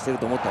準備をしている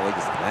と思った方がいい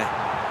ですよね。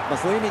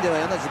そういう意味では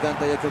嫌な時間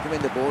帯や局面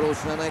でボールを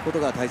失わないこと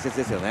が大切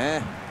ですよ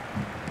ね。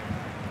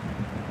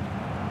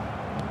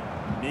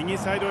右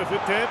サイドへ振っ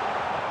て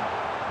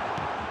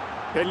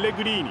ペレ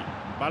グリーニ、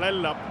バレ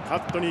ッラ、カ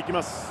ットに行き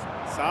ます。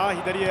さあ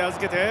左へ預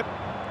けて、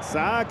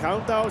さあカウ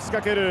ンターを仕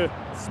掛ける、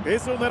スペー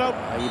スを狙う。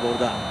いいボール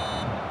だ。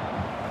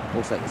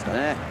オフサイドですか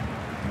ね。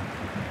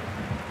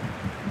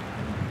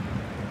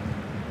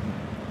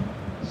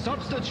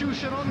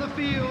Substitution on the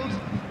field.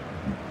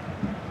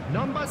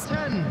 Number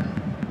 10,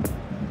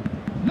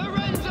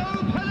 Lorenzo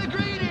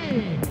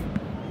Pellegrini.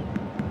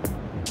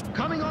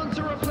 Coming on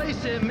to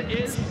replace him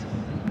is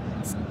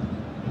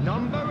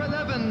number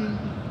 11,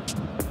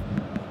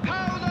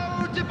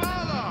 Paulo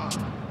Dybala.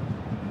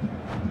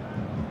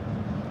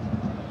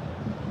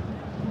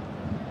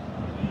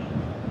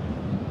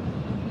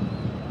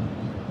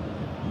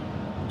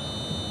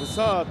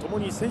 さあ共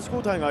に選手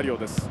交代があるよう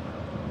です。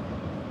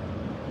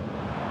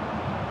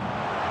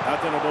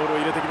縦のボールを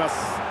入れてきま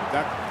す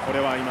が、これ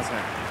は合いません。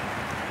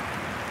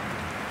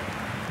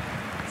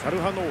チャル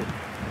ハノール、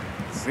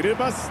スルー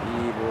パス、い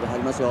いボール入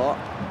りますよ。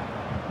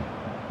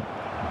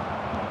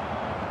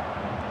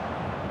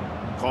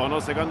こ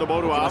のセカンドボ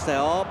ールは来ました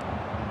よ。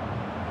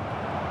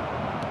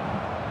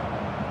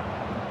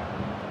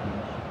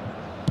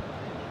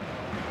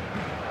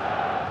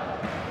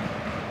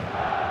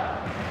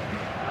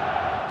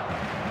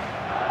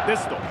デ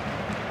スト、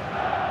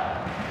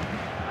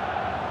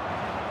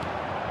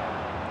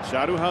チ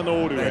ャルハノ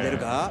ールへ、出る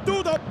か。ど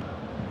うだ。こ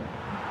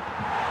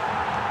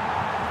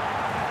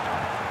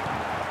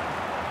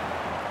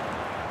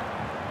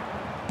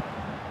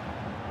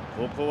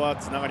こは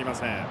つながりま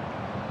せん。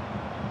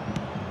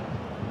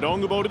ロ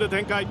ングボールで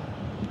展開、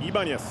イ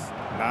バニャス、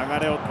流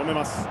れを止め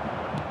ます。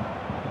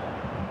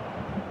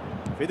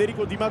フェデリ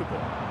コ・ディマルコ、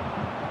さ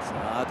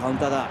あカウン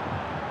ターだ。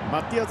マ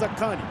ッティア・ザッ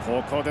カーニ、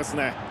ここです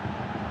ね。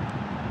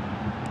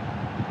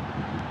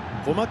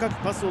細かく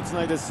パスをつ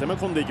ないで攻め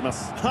込んでいきま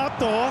す。はっ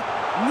と抜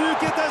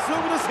けた勝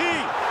負のシーン、バイ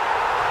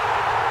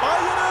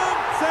エルン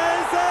先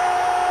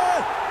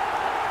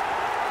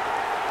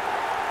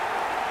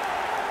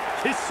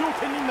制、決勝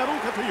点になろう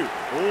かという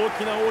大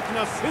きな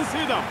先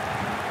制弾。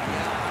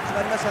決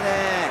まりました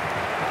ね。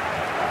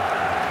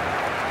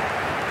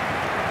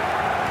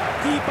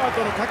キーパー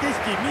との駆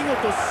け引き、見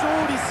事勝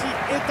利し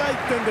得た1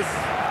点です。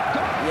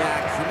いや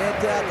決め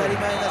て当たり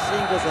前なシ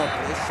ーンこそプ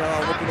レッシャー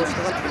は重くのし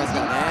かかってきますか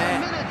ら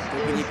ね。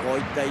特にこう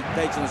いった1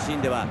対1のシー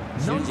ンでは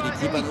瞬時に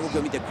キーパーの動き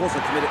を見てコース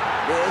を決める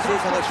冷静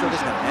さが必要で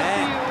すから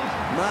ね。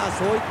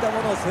そういった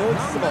ものを背負い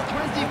つつも確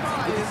実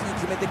に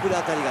決めてくる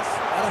あたりが素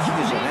晴らしい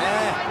ですよね。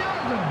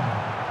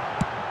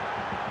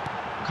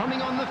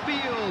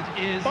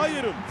バイ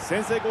エルン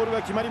先制ゴール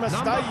が決まりました。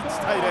1対0。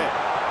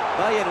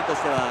バイエルンと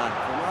しては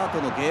こ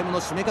の後のゲームの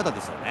締め方で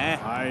すよね。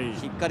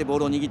しっかりボー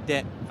ルを握っ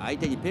て相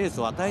手にペー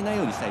スを与えない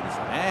ようにしたいです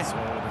よね。そう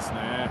です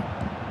ね。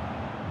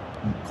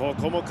こ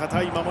こも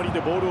堅い守りで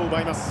ボールを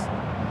奪います。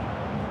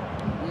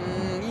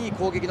いい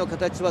攻撃の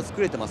形は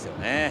作れてますよ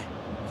ね。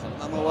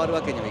このまま終わる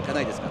わけにはいか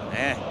ないですから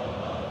ね。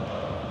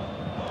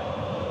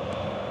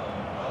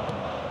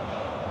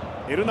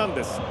エルナン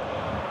デス、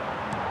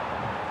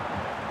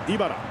ディ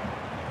バラ、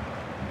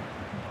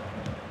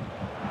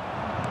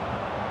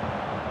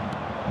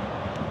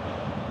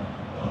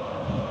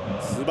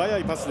素早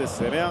いパスで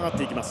攻め上がっ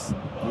ていきます。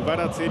グバ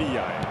ラツェリア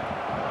へ、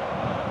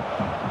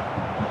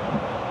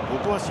こ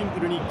こはシンプ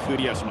ルにク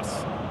リアしま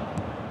す。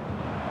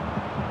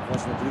攻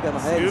守の切り替えも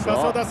ス早いですよ。ル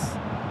ーパスを出す。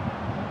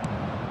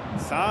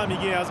さあ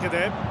右へ預け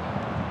て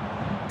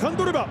カン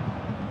ドレバ、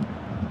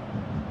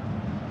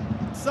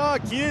さあ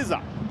キエー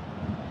ザ、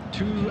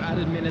 2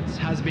 added minutes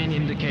has been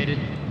indicated.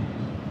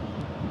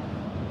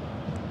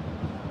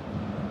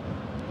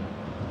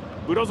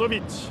 ブロゾビ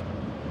ッチ、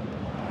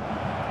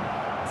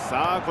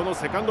さあこの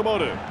セカンドボー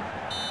ル、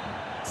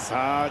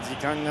さあ時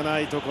間がな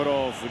いとこ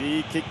ろフ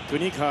リーキック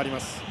に変わりま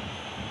す。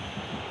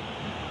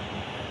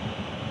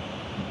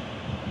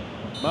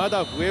ま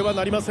だ笛は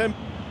鳴りません。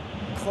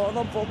こ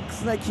のボック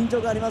ス内緊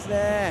張があります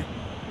ね。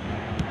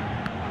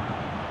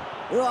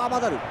うわま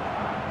だある。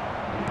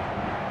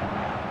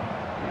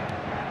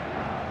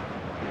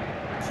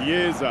キ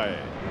エーザへ、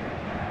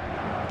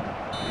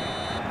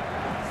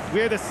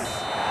笛で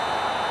す。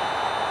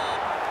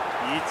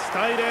1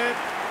対0、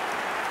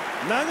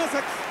長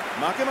崎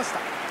負けました。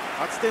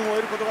勝ち点を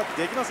得ることが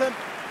できません。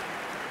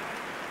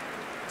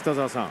北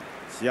澤さん、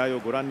試合を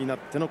ご覧になっ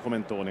てのコメ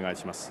ントをお願い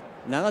します。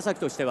長崎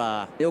として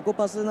は横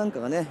パスなんか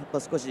がね、やっぱ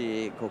少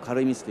し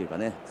軽いミスというか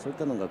ね、そういっ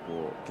たのが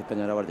結果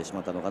に表れてしま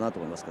ったのかなと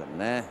思いますけども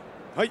ね。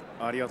はい、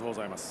ありがとうご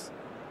ざいます。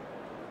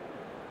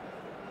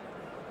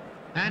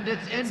 And it's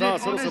ended さあ on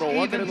そろ this そろお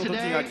別れ even の時が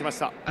today. 来まし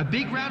た。 A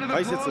big round of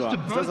解説 applause は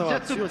to 北 both 澤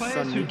sets 剛 of さん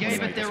players に who お願 gave いい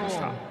it た their しまし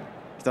た。 all.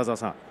 北澤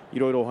さん、い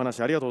ろいろお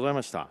話ありがとうござい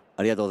ました。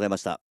ありがとうございま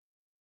した。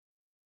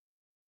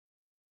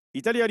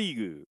イタリアリー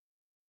グ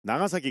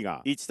長崎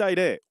が1対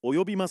0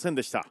及びません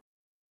でした。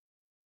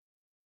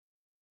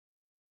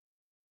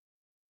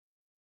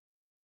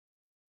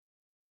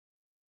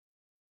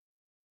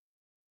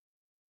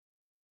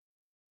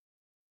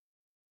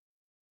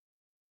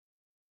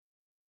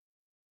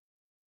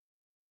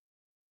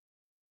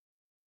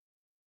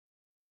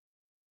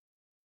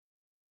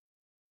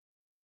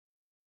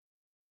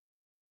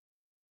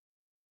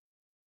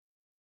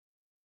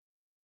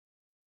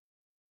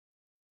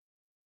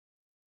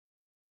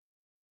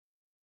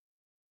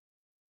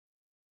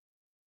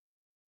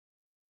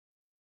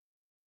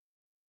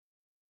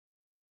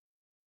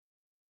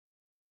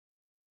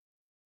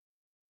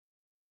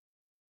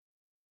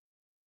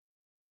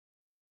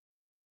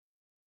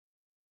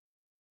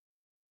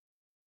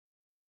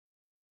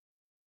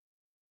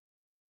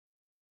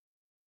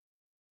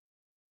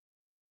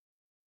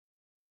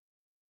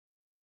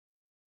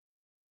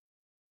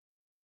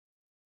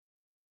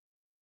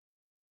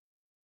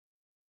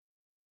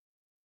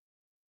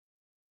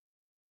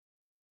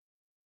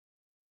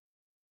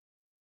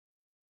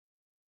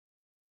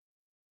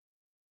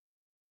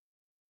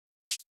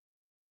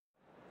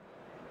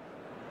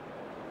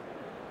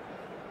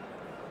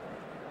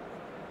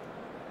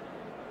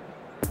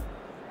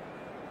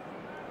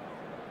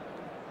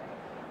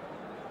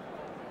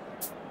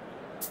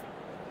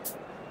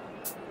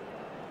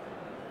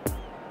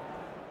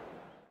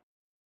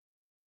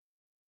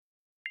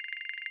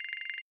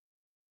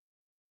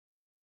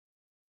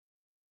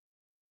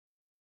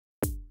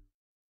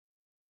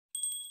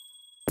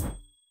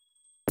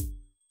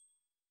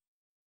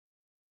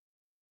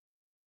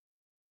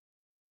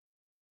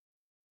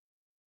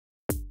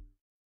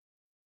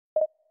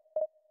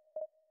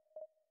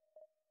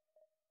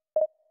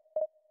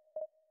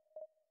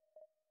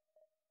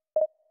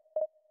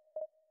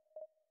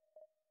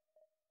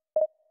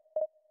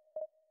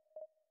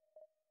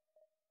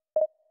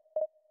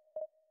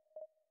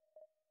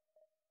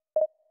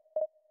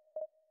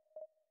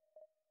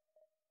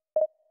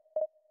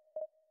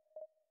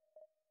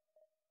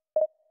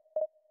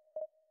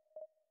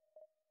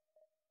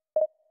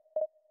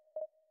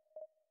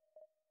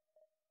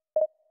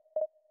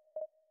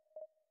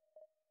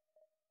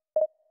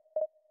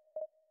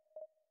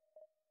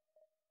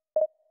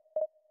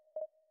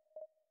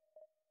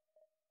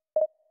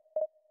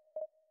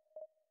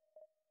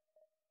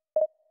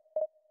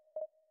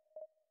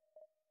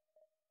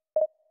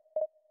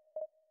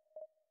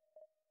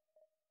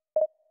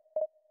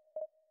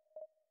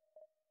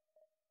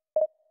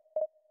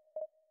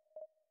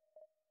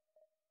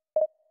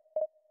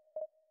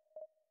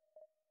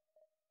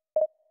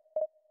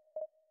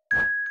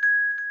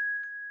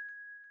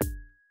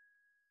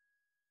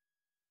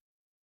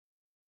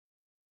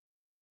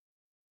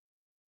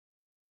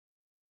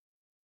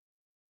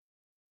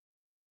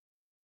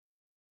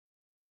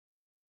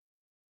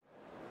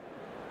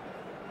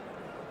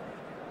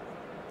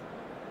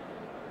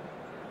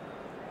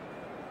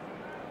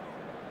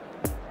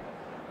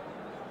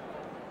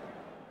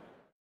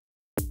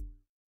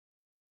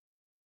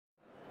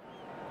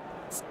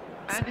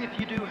And if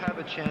you do have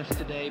a chance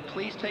today,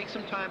 please take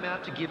some time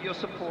out to give your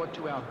support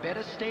to our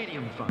Better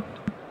Stadium Fund.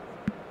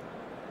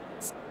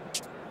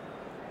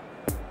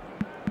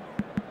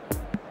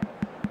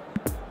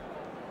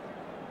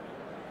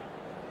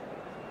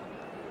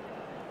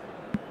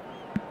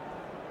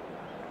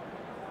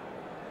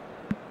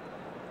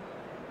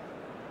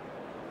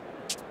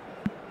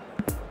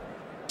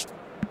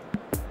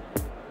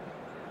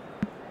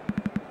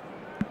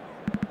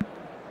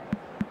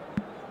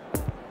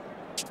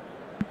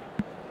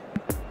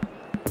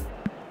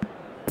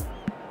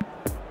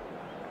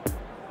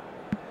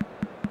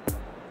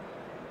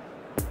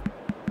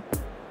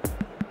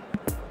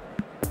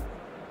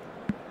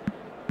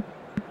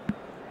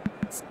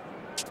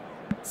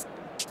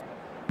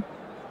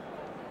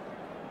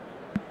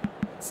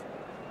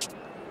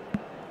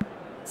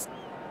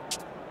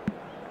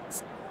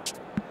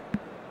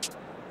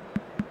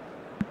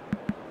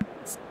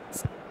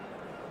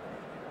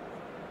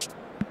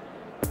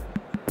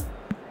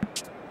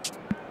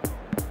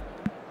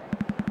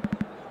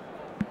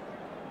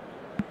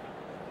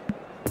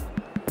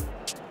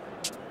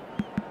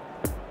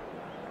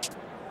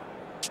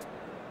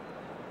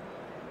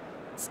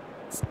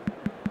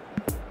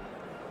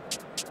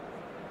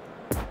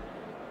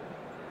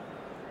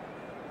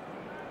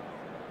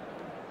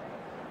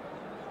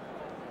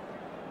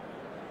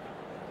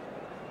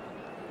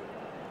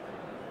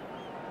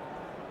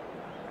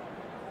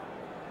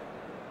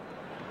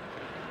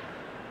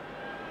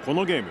こ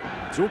のゲーム、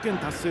条件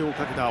達成を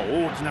かけた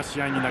大きな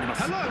試合になりま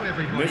す。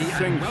熱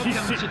戦必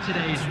至、注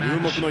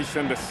目の一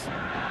戦です。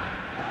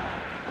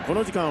こ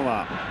の時間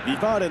はビ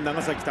ファーレン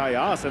長崎対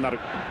アーセナル、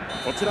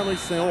こちらの一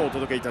戦をお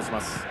届けいたし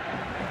ます。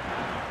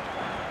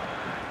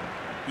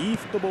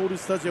eFootball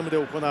スタジアムで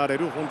行われ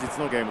る本日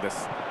のゲームで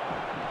す。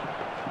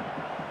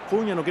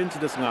今夜の現地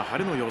ですが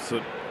晴れの様子、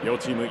両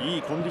チームい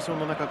いコンディション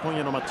の中今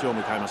夜のマッチを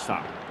迎えまし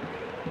た。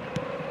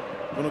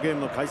このゲー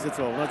ムの解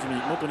説はおなじみ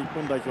元日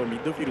本代表ミ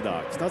ッドフィル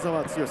ダー北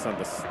澤剛さん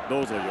です。ど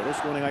うぞよろ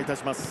しくお願いいた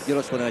します。よ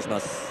ろしくお願いしま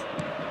す。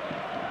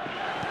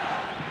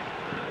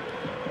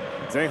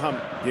前半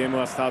ゲーム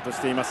はスタートし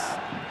ています。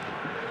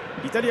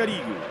イタリアリ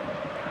ーグ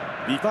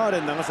ビファーレ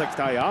ン長崎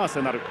対アー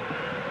セナル。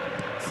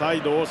サ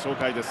イドを紹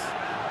介です。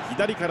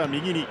左から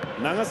右に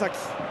長崎、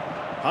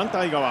反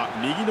対側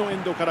右のエ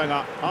ンドから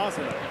がアー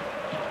セナル。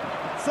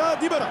さあ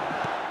ディバラ、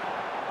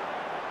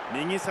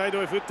右サイ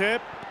ドへ振っ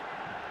て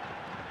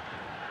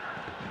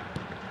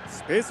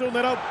スペースを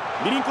狙う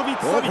ミリンコビッ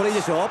チ。サビッ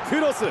チク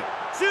ロスシュ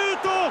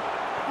ート、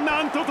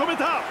なんと止め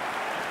た。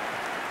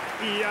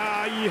い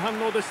やー、いい反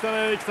応でした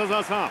ね。北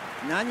澤さん、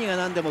何が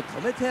何でも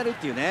止めてやるっ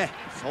ていうね、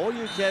そう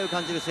いう気合を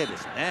感じるセーブで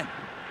したね。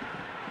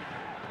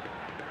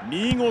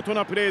見事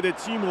なプレーで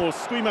チームを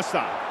救いまし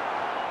た。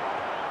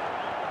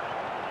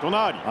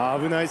隣、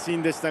危ないシー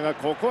ンでしたが、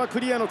ここはク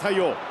リアの対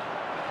応。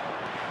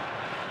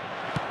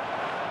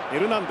エ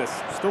ルナンデ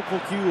ス、一呼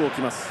吸を置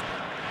きます。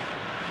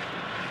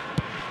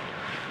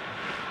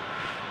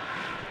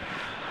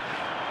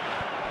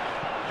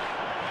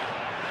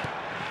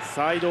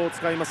サイドを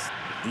使います。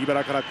ディバ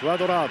ラからクア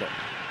ドラード、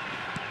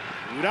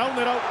裏を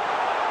狙う。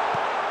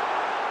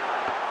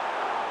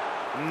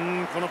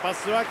このパ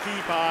スはキ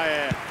ーパー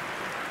へ。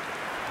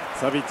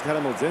サビッチから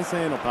の前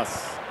線へのパ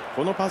ス、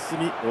このパス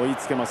に追い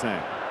つけません。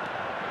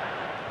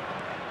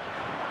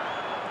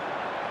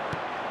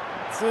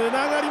つ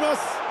ながりま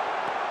す。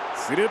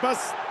スルーパ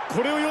ス、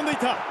これを読んでい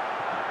た。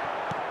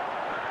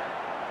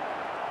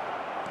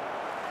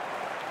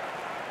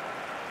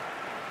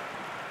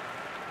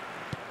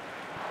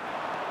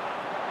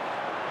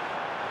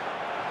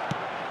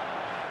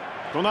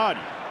隣、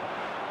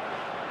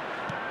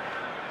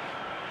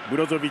ブ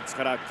ロゾビッチ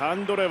からカ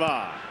ンドレ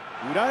バ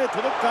ー、裏へ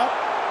届くか。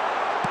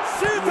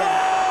シュー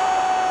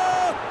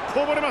ト、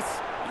こぼれま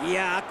す。い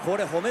やー、こ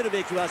れ褒める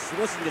べきは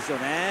守護神ですよ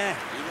ね。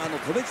今の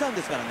止めちゃうん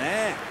ですから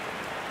ね。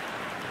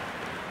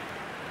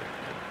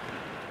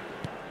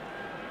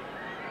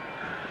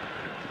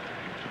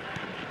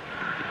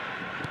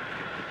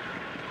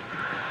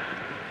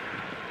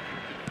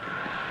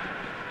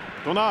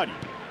隣、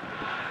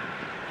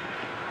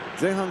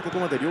前半ここ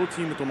まで両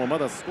チームともま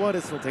だスコア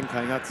レスの展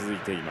開が続い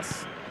ていま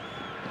す。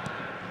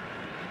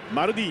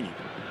マルディーニ、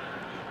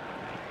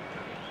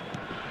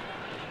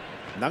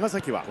長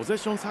崎はポゼッ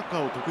ションサッカ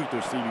ーを得意と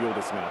しているよう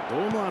ですが、ど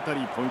のあた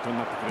りポイントに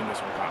なってくるんでし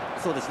ょうか。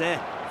そうですね、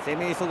攻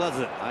め急が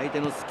ず相手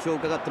の隙を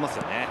伺ってます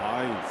よね。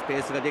スペ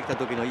ースができた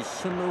時の一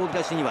瞬の動き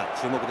出しには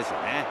注目ですよ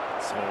ね。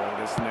そう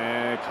です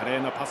ね、華麗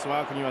なパス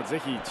ワークにはぜ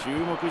ひ注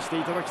目して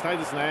いただきたい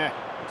ですね。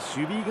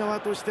守備側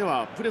として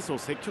はプレスを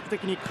積極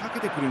的にかけ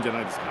てくるんじゃ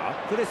ないですか。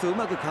プレスをう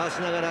まくかわし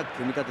ながら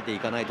組み立ててい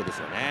かないとです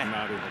よね。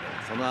なるほど、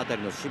そのあた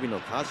りの守備の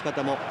かわし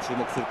方も注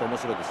目すると面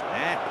白いですよ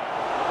ね。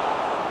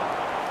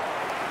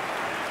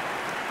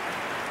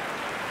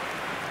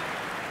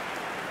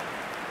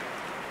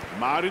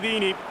マルディー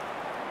ニ、こ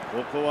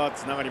こは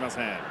つながりま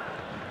せん。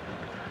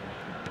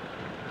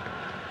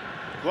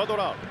クアド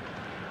ラード、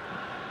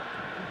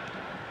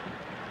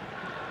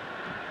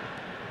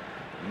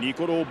ニ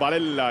コロ・バレ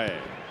ッラ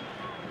へ。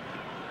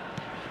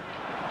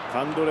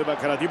カンドレバ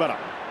からディバラ、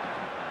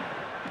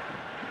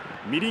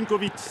ミリンコ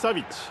ビッチ、サ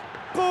ビッチ、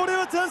これ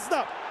はチャンス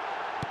だ。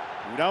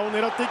裏を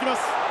狙っていきま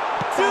す。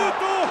シュート、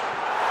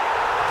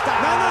長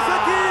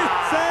崎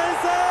先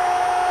制。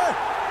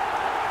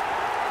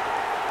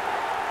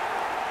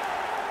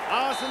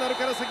アーセナル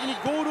から先に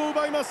ゴールを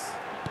奪います。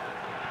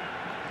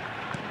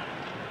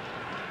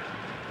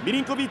ミ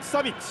リンコビッチ、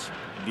サビッチ、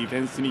ディフ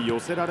ェンスに寄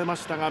せられま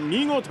したが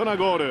見事な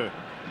ゴール。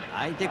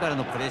相手から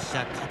のプレッシ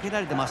ャーかけら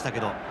れてましたけ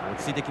ど、落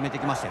ち着いて決めて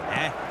きましたよ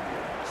ね。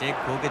チェッ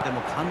クを受けて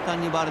も簡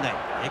単に奪われない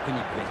テクニ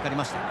ックが光り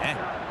ましたよね。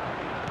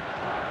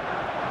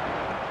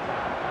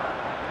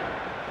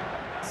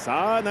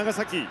さあ長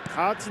崎、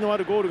価値のあ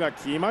るゴールが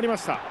決まりま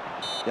した。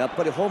やっ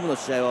ぱりホームの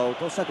試合は落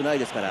としたくない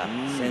ですから、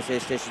先制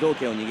して主導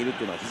権を握るっ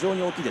ていうのは非常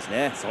に大きいです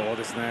ね。そう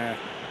ですね。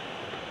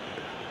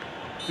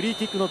フリー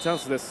キックのチャン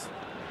スです。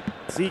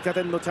追加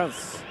点のチャン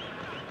ス。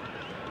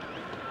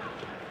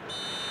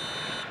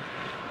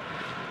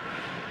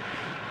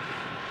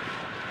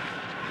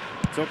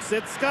直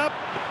接か、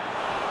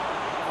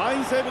ファイ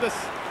ンセーブで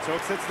す。直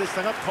接でし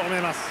たが止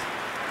めます。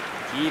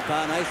キー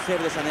パーナイスセー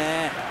ブでした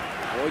ね。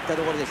こういった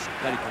ところでしっ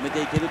かり止め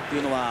ていけるってい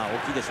うのは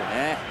大きいですよ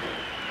ね。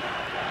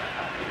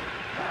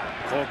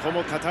ここ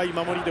も堅い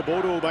守りでボ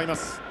ールを奪いま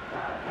す。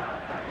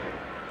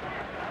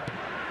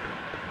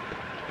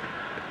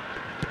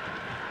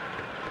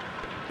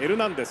エル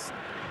ナンデス、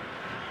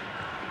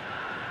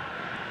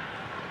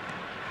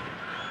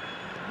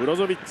ブロ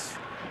ゾビッチ、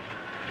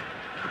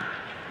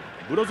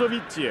ブロゾビ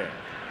ッチへ。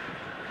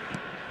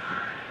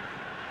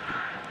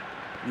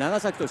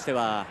長崎として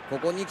はこ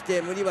こに来て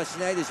無理はし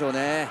ないでしょう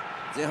ね。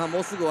前半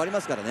もうすぐ終わり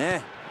ますから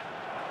ね。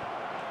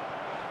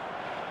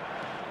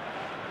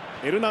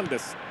エルナンデ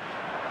ス、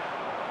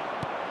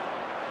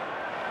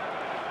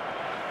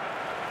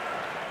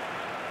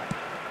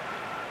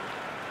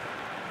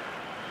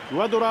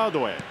クアドラー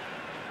ドへ。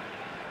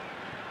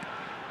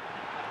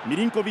ミ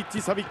リンコビッ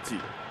チ、サビッチ、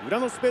裏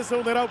のスペース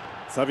を狙う。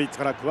サビッチ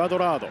からクアド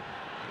ラード、こ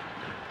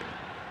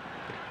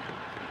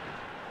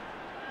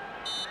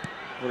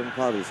れも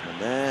ファウルですもん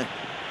ね。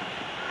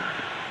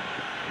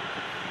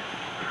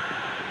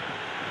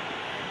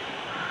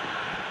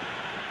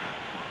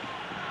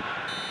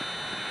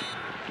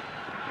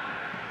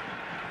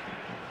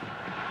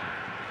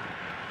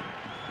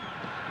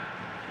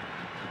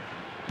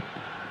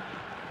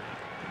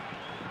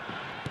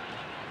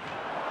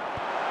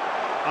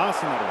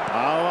ーセナル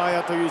はあわ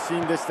やというシ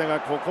ーンでしたが、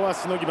ここは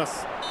しのぎま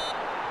す。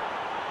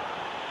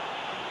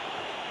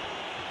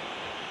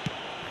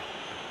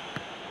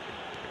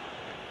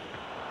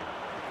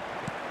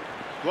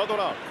クワド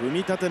ラ組み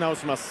立て直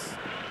します。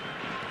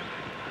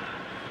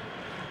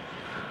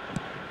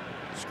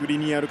シュクリ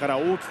ニアルから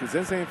大きく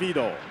前線フィー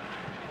ド。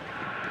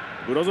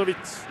ブロゾビッ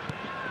チ。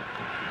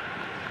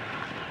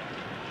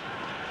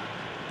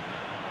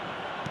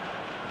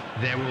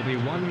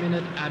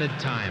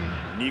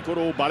ニコ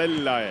ロ・バレ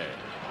ッラへ。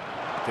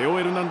テオ・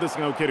エルナンデス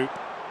が受ける。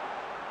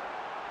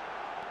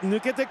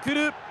抜けてく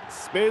る。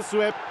スペース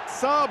へ。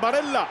さあバレ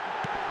ッラ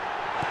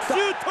シュー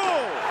ト。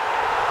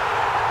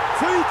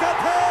追加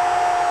点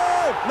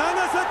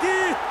長崎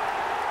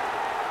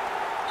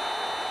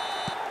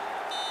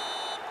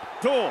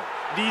と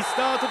リス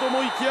タートと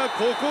もいきや、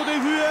ここで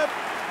笛。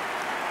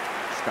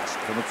しかし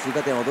この追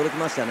加点は驚き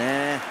ました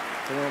ね。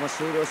そのまま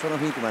終了しそうな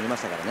雰囲気もありま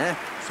したからね。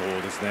そう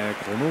ですね、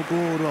このゴ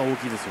ールは大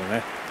きいですよ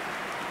ね。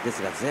で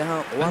すが前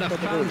半終わったと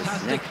ころで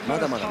すね。ま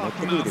だまだ乗っ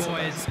てくるでしょう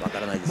か。わか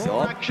らないです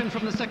よ。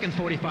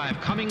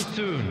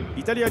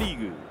イタリアリー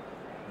グ、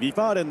ビフ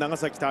ァーレン長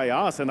崎対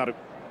アーセナル。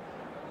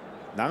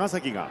長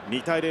崎が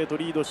2対0と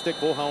リードして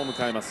後半を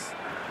迎えます。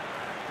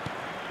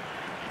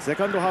セ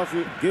カンドハー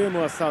フゲー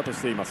ムはスタート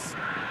しています。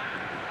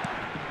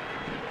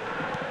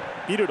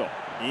ピルロ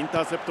イン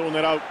ターセプトを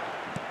狙う。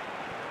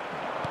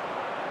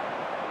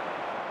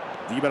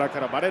ディバラか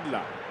らバレッ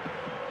ラ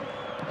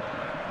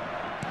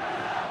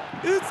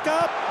打つ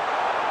か。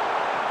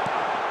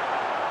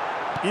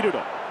ピル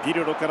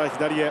ロから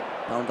左へ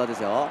カウンターで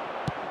すよ。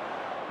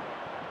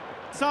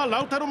さあラ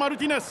ウタロ・マル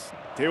ティネス。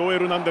テオ・エ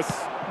ルナンデ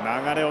ス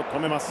流れを止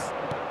めます。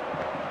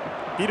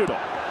ピルロ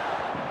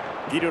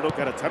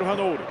からチャルハ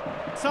ノール。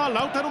さあ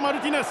ラウタロ・マル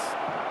ティネス。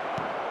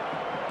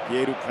ピ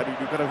エール・カリ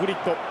ルからフリッ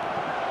ト。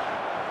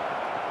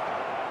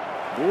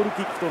ゴール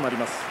キックとなり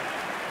ます。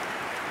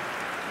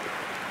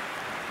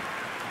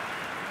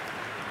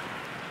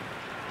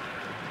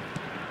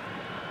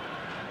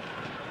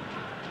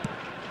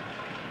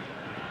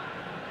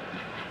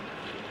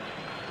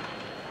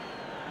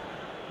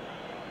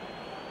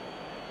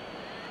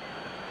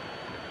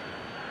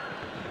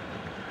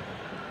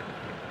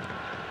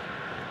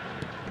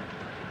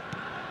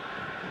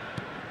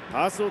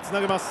パスをつな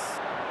げます。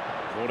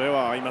これ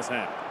は合いませ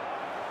ん。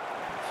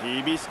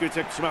厳しくチ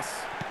ェックしま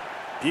す。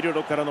ピル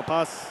ロからの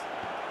パス。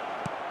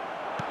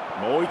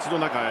もう一度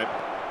中へ。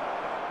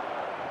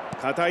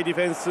堅いディ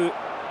フェンス。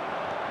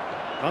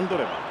パンド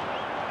レバ。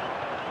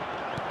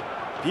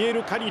ピエー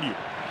ル・カリリュ。う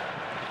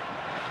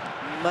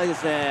まいで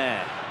す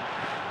ね。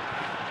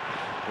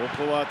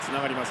ここはつ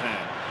ながりません。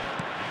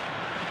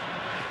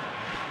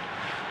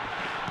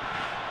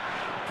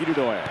ピル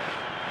ロへ。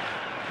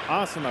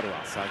アーセナルは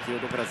先ほ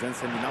どから前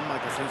線に何枚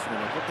か選手が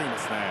残っていま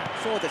すね。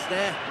そうです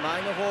ね、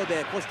前の方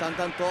で虎視眈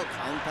々と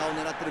カウンターを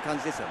狙っている感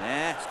じですよ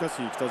ね。しかし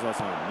北澤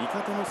さん、味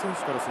方の選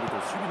手からすると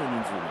守備の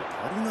人数が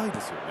足りない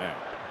ですよね。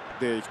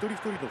で一人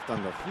一人の負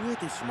担が増え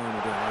てしまうの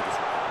ではないでし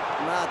ょう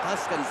か。まあ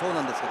確かにそう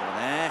なんですけども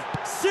ね。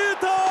シュー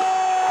ト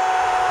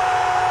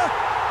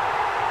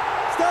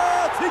きた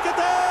ー、追加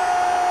点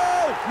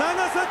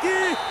長崎。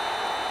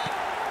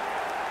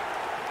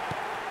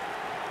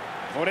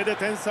これで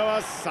点差は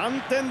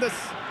3点で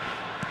す。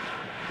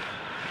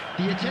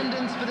ディ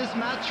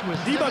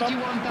バラド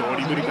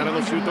リブルから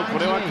のシュート、こ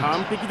れは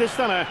完璧でし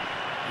たね。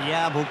い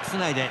やー、ボックス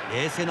内で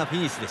冷静なフィ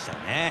ニッシュでしたよ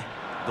ね。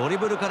ドリ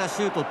ブルから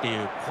シュートって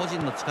いう個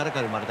人の力か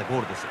ら生まれたゴ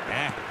ールですよ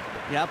ね。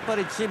やっぱ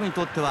りチームに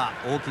とっては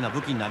大きな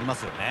武器になりま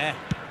すよね。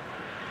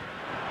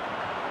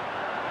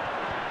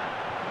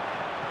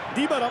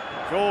ディバラ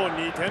今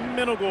日2点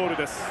目のゴール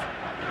です。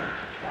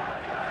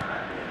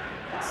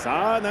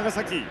さあ長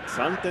崎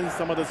3点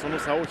差までその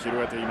差を広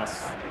げていま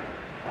す。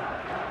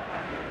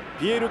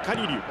ピエール・カ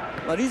リリ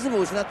ュ、リズム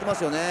を失ってま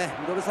すよね。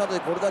ミドルサードで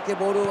これだけ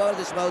ボールを奪われ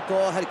てしまうと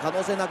やはり可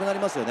能性なくなり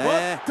ますよ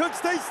ね。1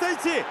対1対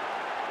1、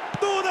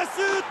どうだシ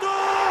ュート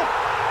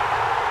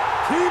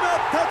決まっ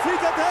た、追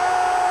加点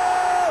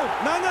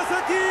長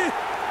崎。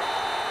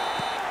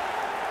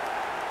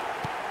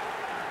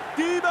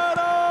ディバ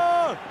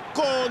ラ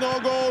こ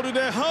のゴール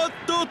でハッ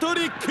トト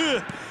リッ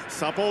ク。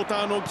サポー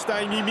ターの期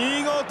待に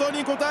見事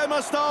に応え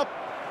ました。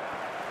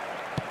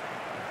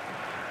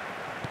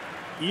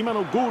今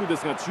のゴールで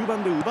すが中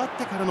盤で奪っ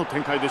てからの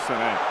展開でしたね。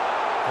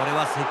これ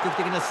は積極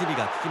的な守備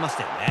が効きまし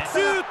たよね。シ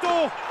ュート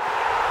長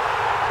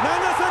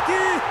崎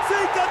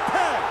追加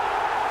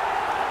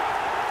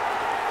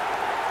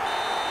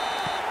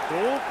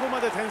点。どこま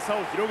で点差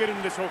を広げる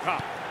んでしょう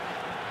か。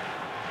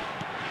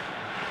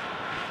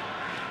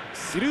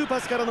スルーパ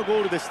スからのゴ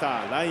ールでし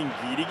た。ライン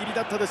ギリギリ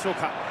だったでしょう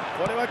か。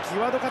これは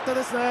際どかった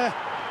ですね。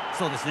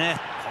そうですね、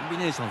コンビ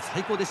ネーション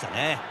最高でした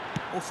ね。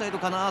オフサイド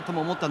かなと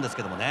も思ったんです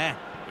けどもね、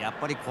やっ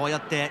ぱりこうや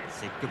って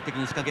積極的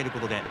に仕掛けるこ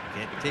とで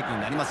決定機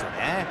になりますよ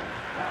ね。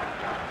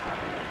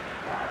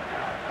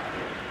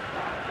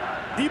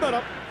ディバ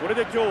ラこれ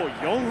で今日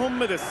4本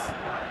目です。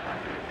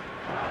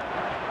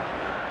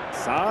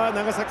さあ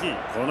長崎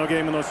この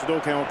ゲームの主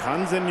導権を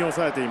完全に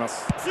抑えていま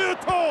す。シュー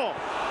ト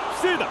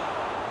防いだ。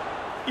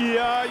い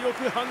やー、よ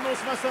く反応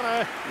しました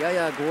ね。や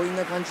や強引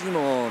な感じに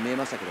も見え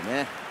ましたけど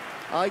ね。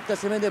ああいった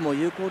攻めでも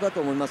有効だ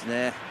と思います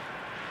ね。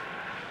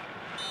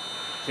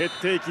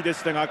決定機で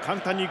したが簡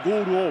単にゴ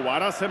ールを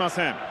割らせま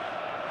せん。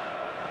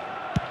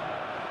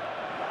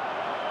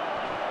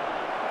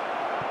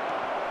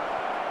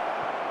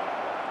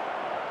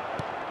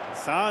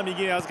さあ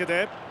右へ預け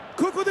て、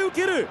ここで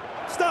受ける、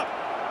来た。こ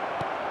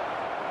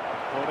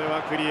れ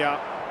はクリア。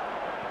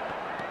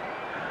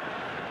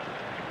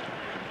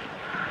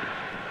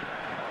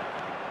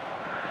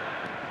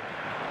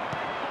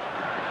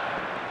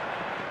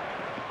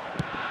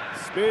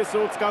スペース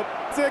を使う、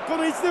絶好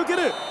の位置で受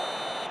ける。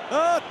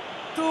あ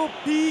っと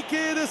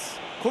PK です。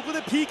ここで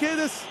PK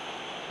です。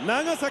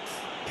長崎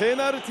ペ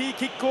ナルティー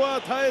キックを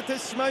与えて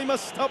しまいま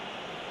した。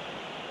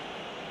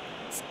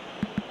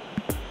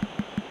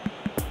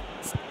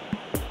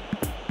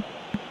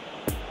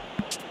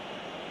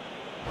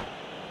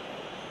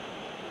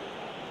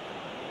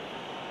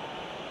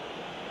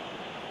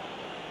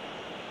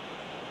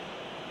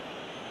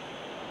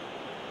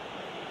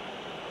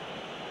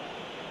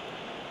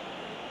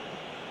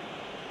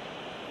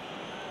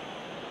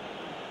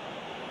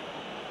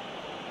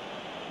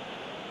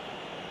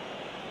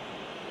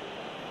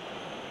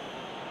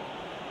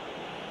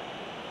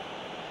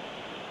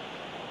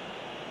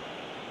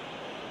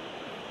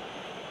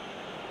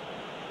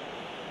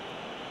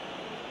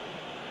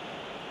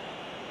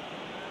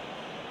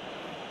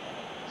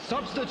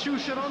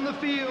Substitution on the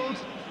field.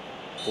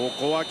 こ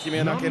こは決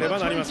めなければ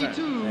なりません。こ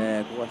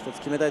こは一つ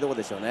決めたいところ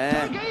でしょう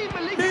ね。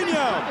レニ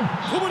ャ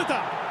ンこぼれた。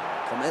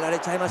止められ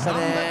ちゃいましたね。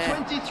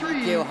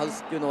PK を外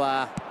すっていうの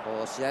は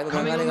こう試合の流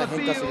れが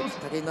変化するきっ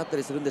かけになった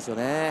りするんですよ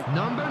ね。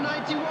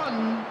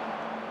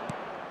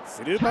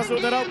スルーパスを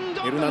狙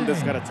うヘルナンデ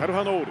スからチャル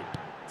ハノール、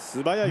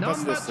素早いパ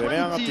スで攻め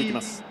上がっていき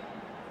ます。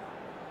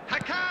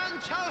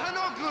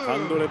カ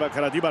ンドレバ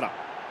からディバラ。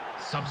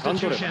カン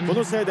ドレバこ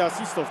の試合でア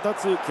シスト2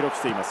つ記録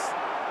しています。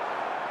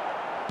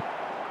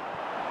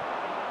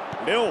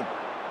レオン、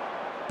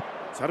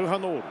チャルハ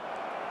ノール、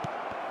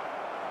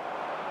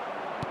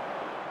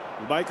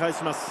奪い返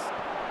します。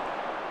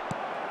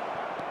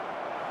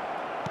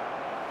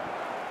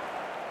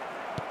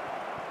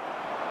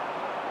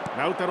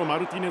ラウタロ・マ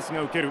ルティネス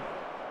が受ける。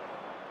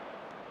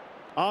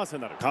アーセ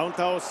ナルカウン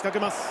ターを仕掛け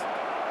ます。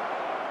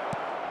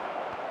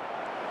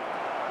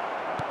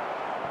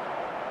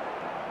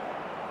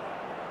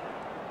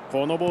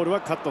このボールは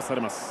カットさ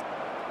れます。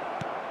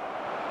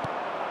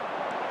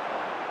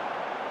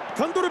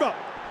カンドレバ、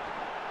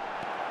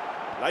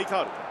ライ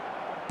カール、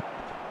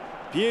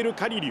ピエール・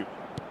カリリュ、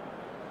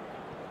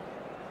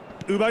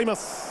奪いま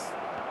す。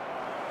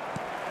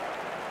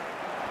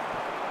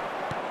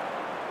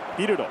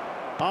ビルド、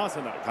アー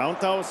セナルカウン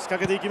ターを仕掛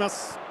けていきま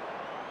す。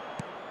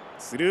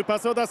スルーパ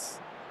スを出す、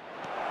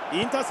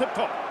インターセプ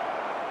ト。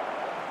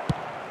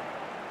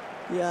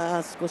いや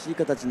ー、少しいい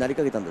形になり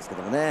かけたんですけ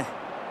どもね。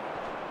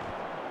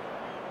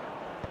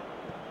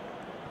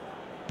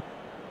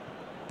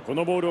こ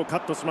のボールをカッ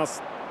トしま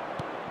す。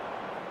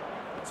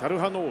チャル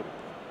ハノール、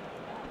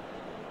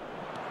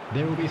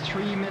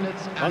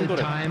ハンド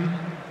レ、こ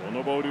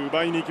のボール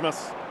奪いに行きま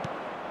す。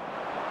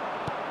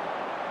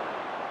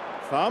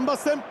ファンバ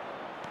ステン、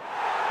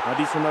ア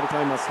ディショナル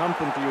タイムは3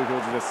分という表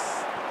示で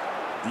す。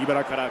ディバ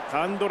ラから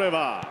カンドレ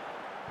バー、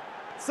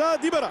さあ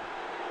ディバラ、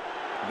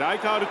ライ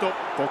カールと、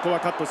ここは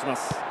カットしま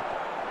す。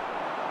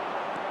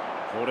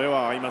これ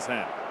は合いませ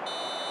ん。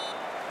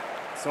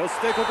そ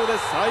してここで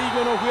最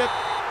後の笛、5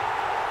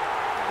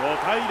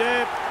対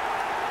0、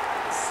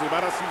素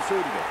晴らしい勝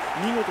利で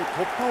見事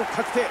突破を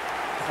確定。こ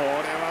れ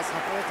はサポ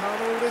ータ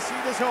ーも嬉しい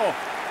でしょう。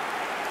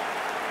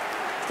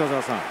北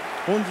澤さん、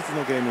本日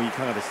のゲームい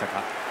かがでした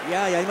か？い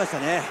やー、やりました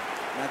ね。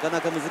なか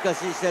なか難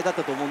しい試合だっ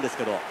たと思うんです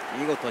けど、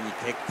見事に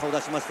結果を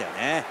出しましたよ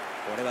ね。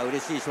これは嬉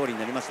しい勝利に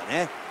なりました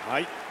ね。は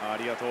い、あ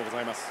りがとうご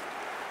ざいます。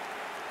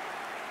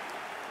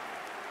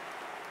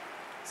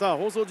さあ、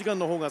放送時間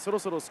の方がそろ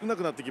そろ少な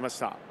くなってきまし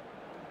た。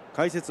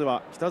解説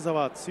は北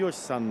澤剛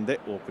さんで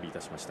お送りいた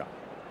しました。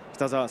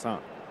北澤さん、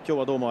今日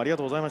はどうもありが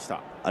とうございました。あ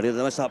りがとうご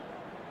ざいました。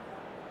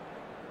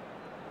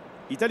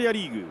イタリア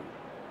リーグ、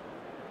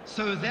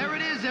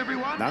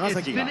長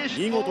崎が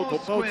見事突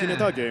破を決め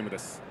たゲームで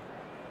す。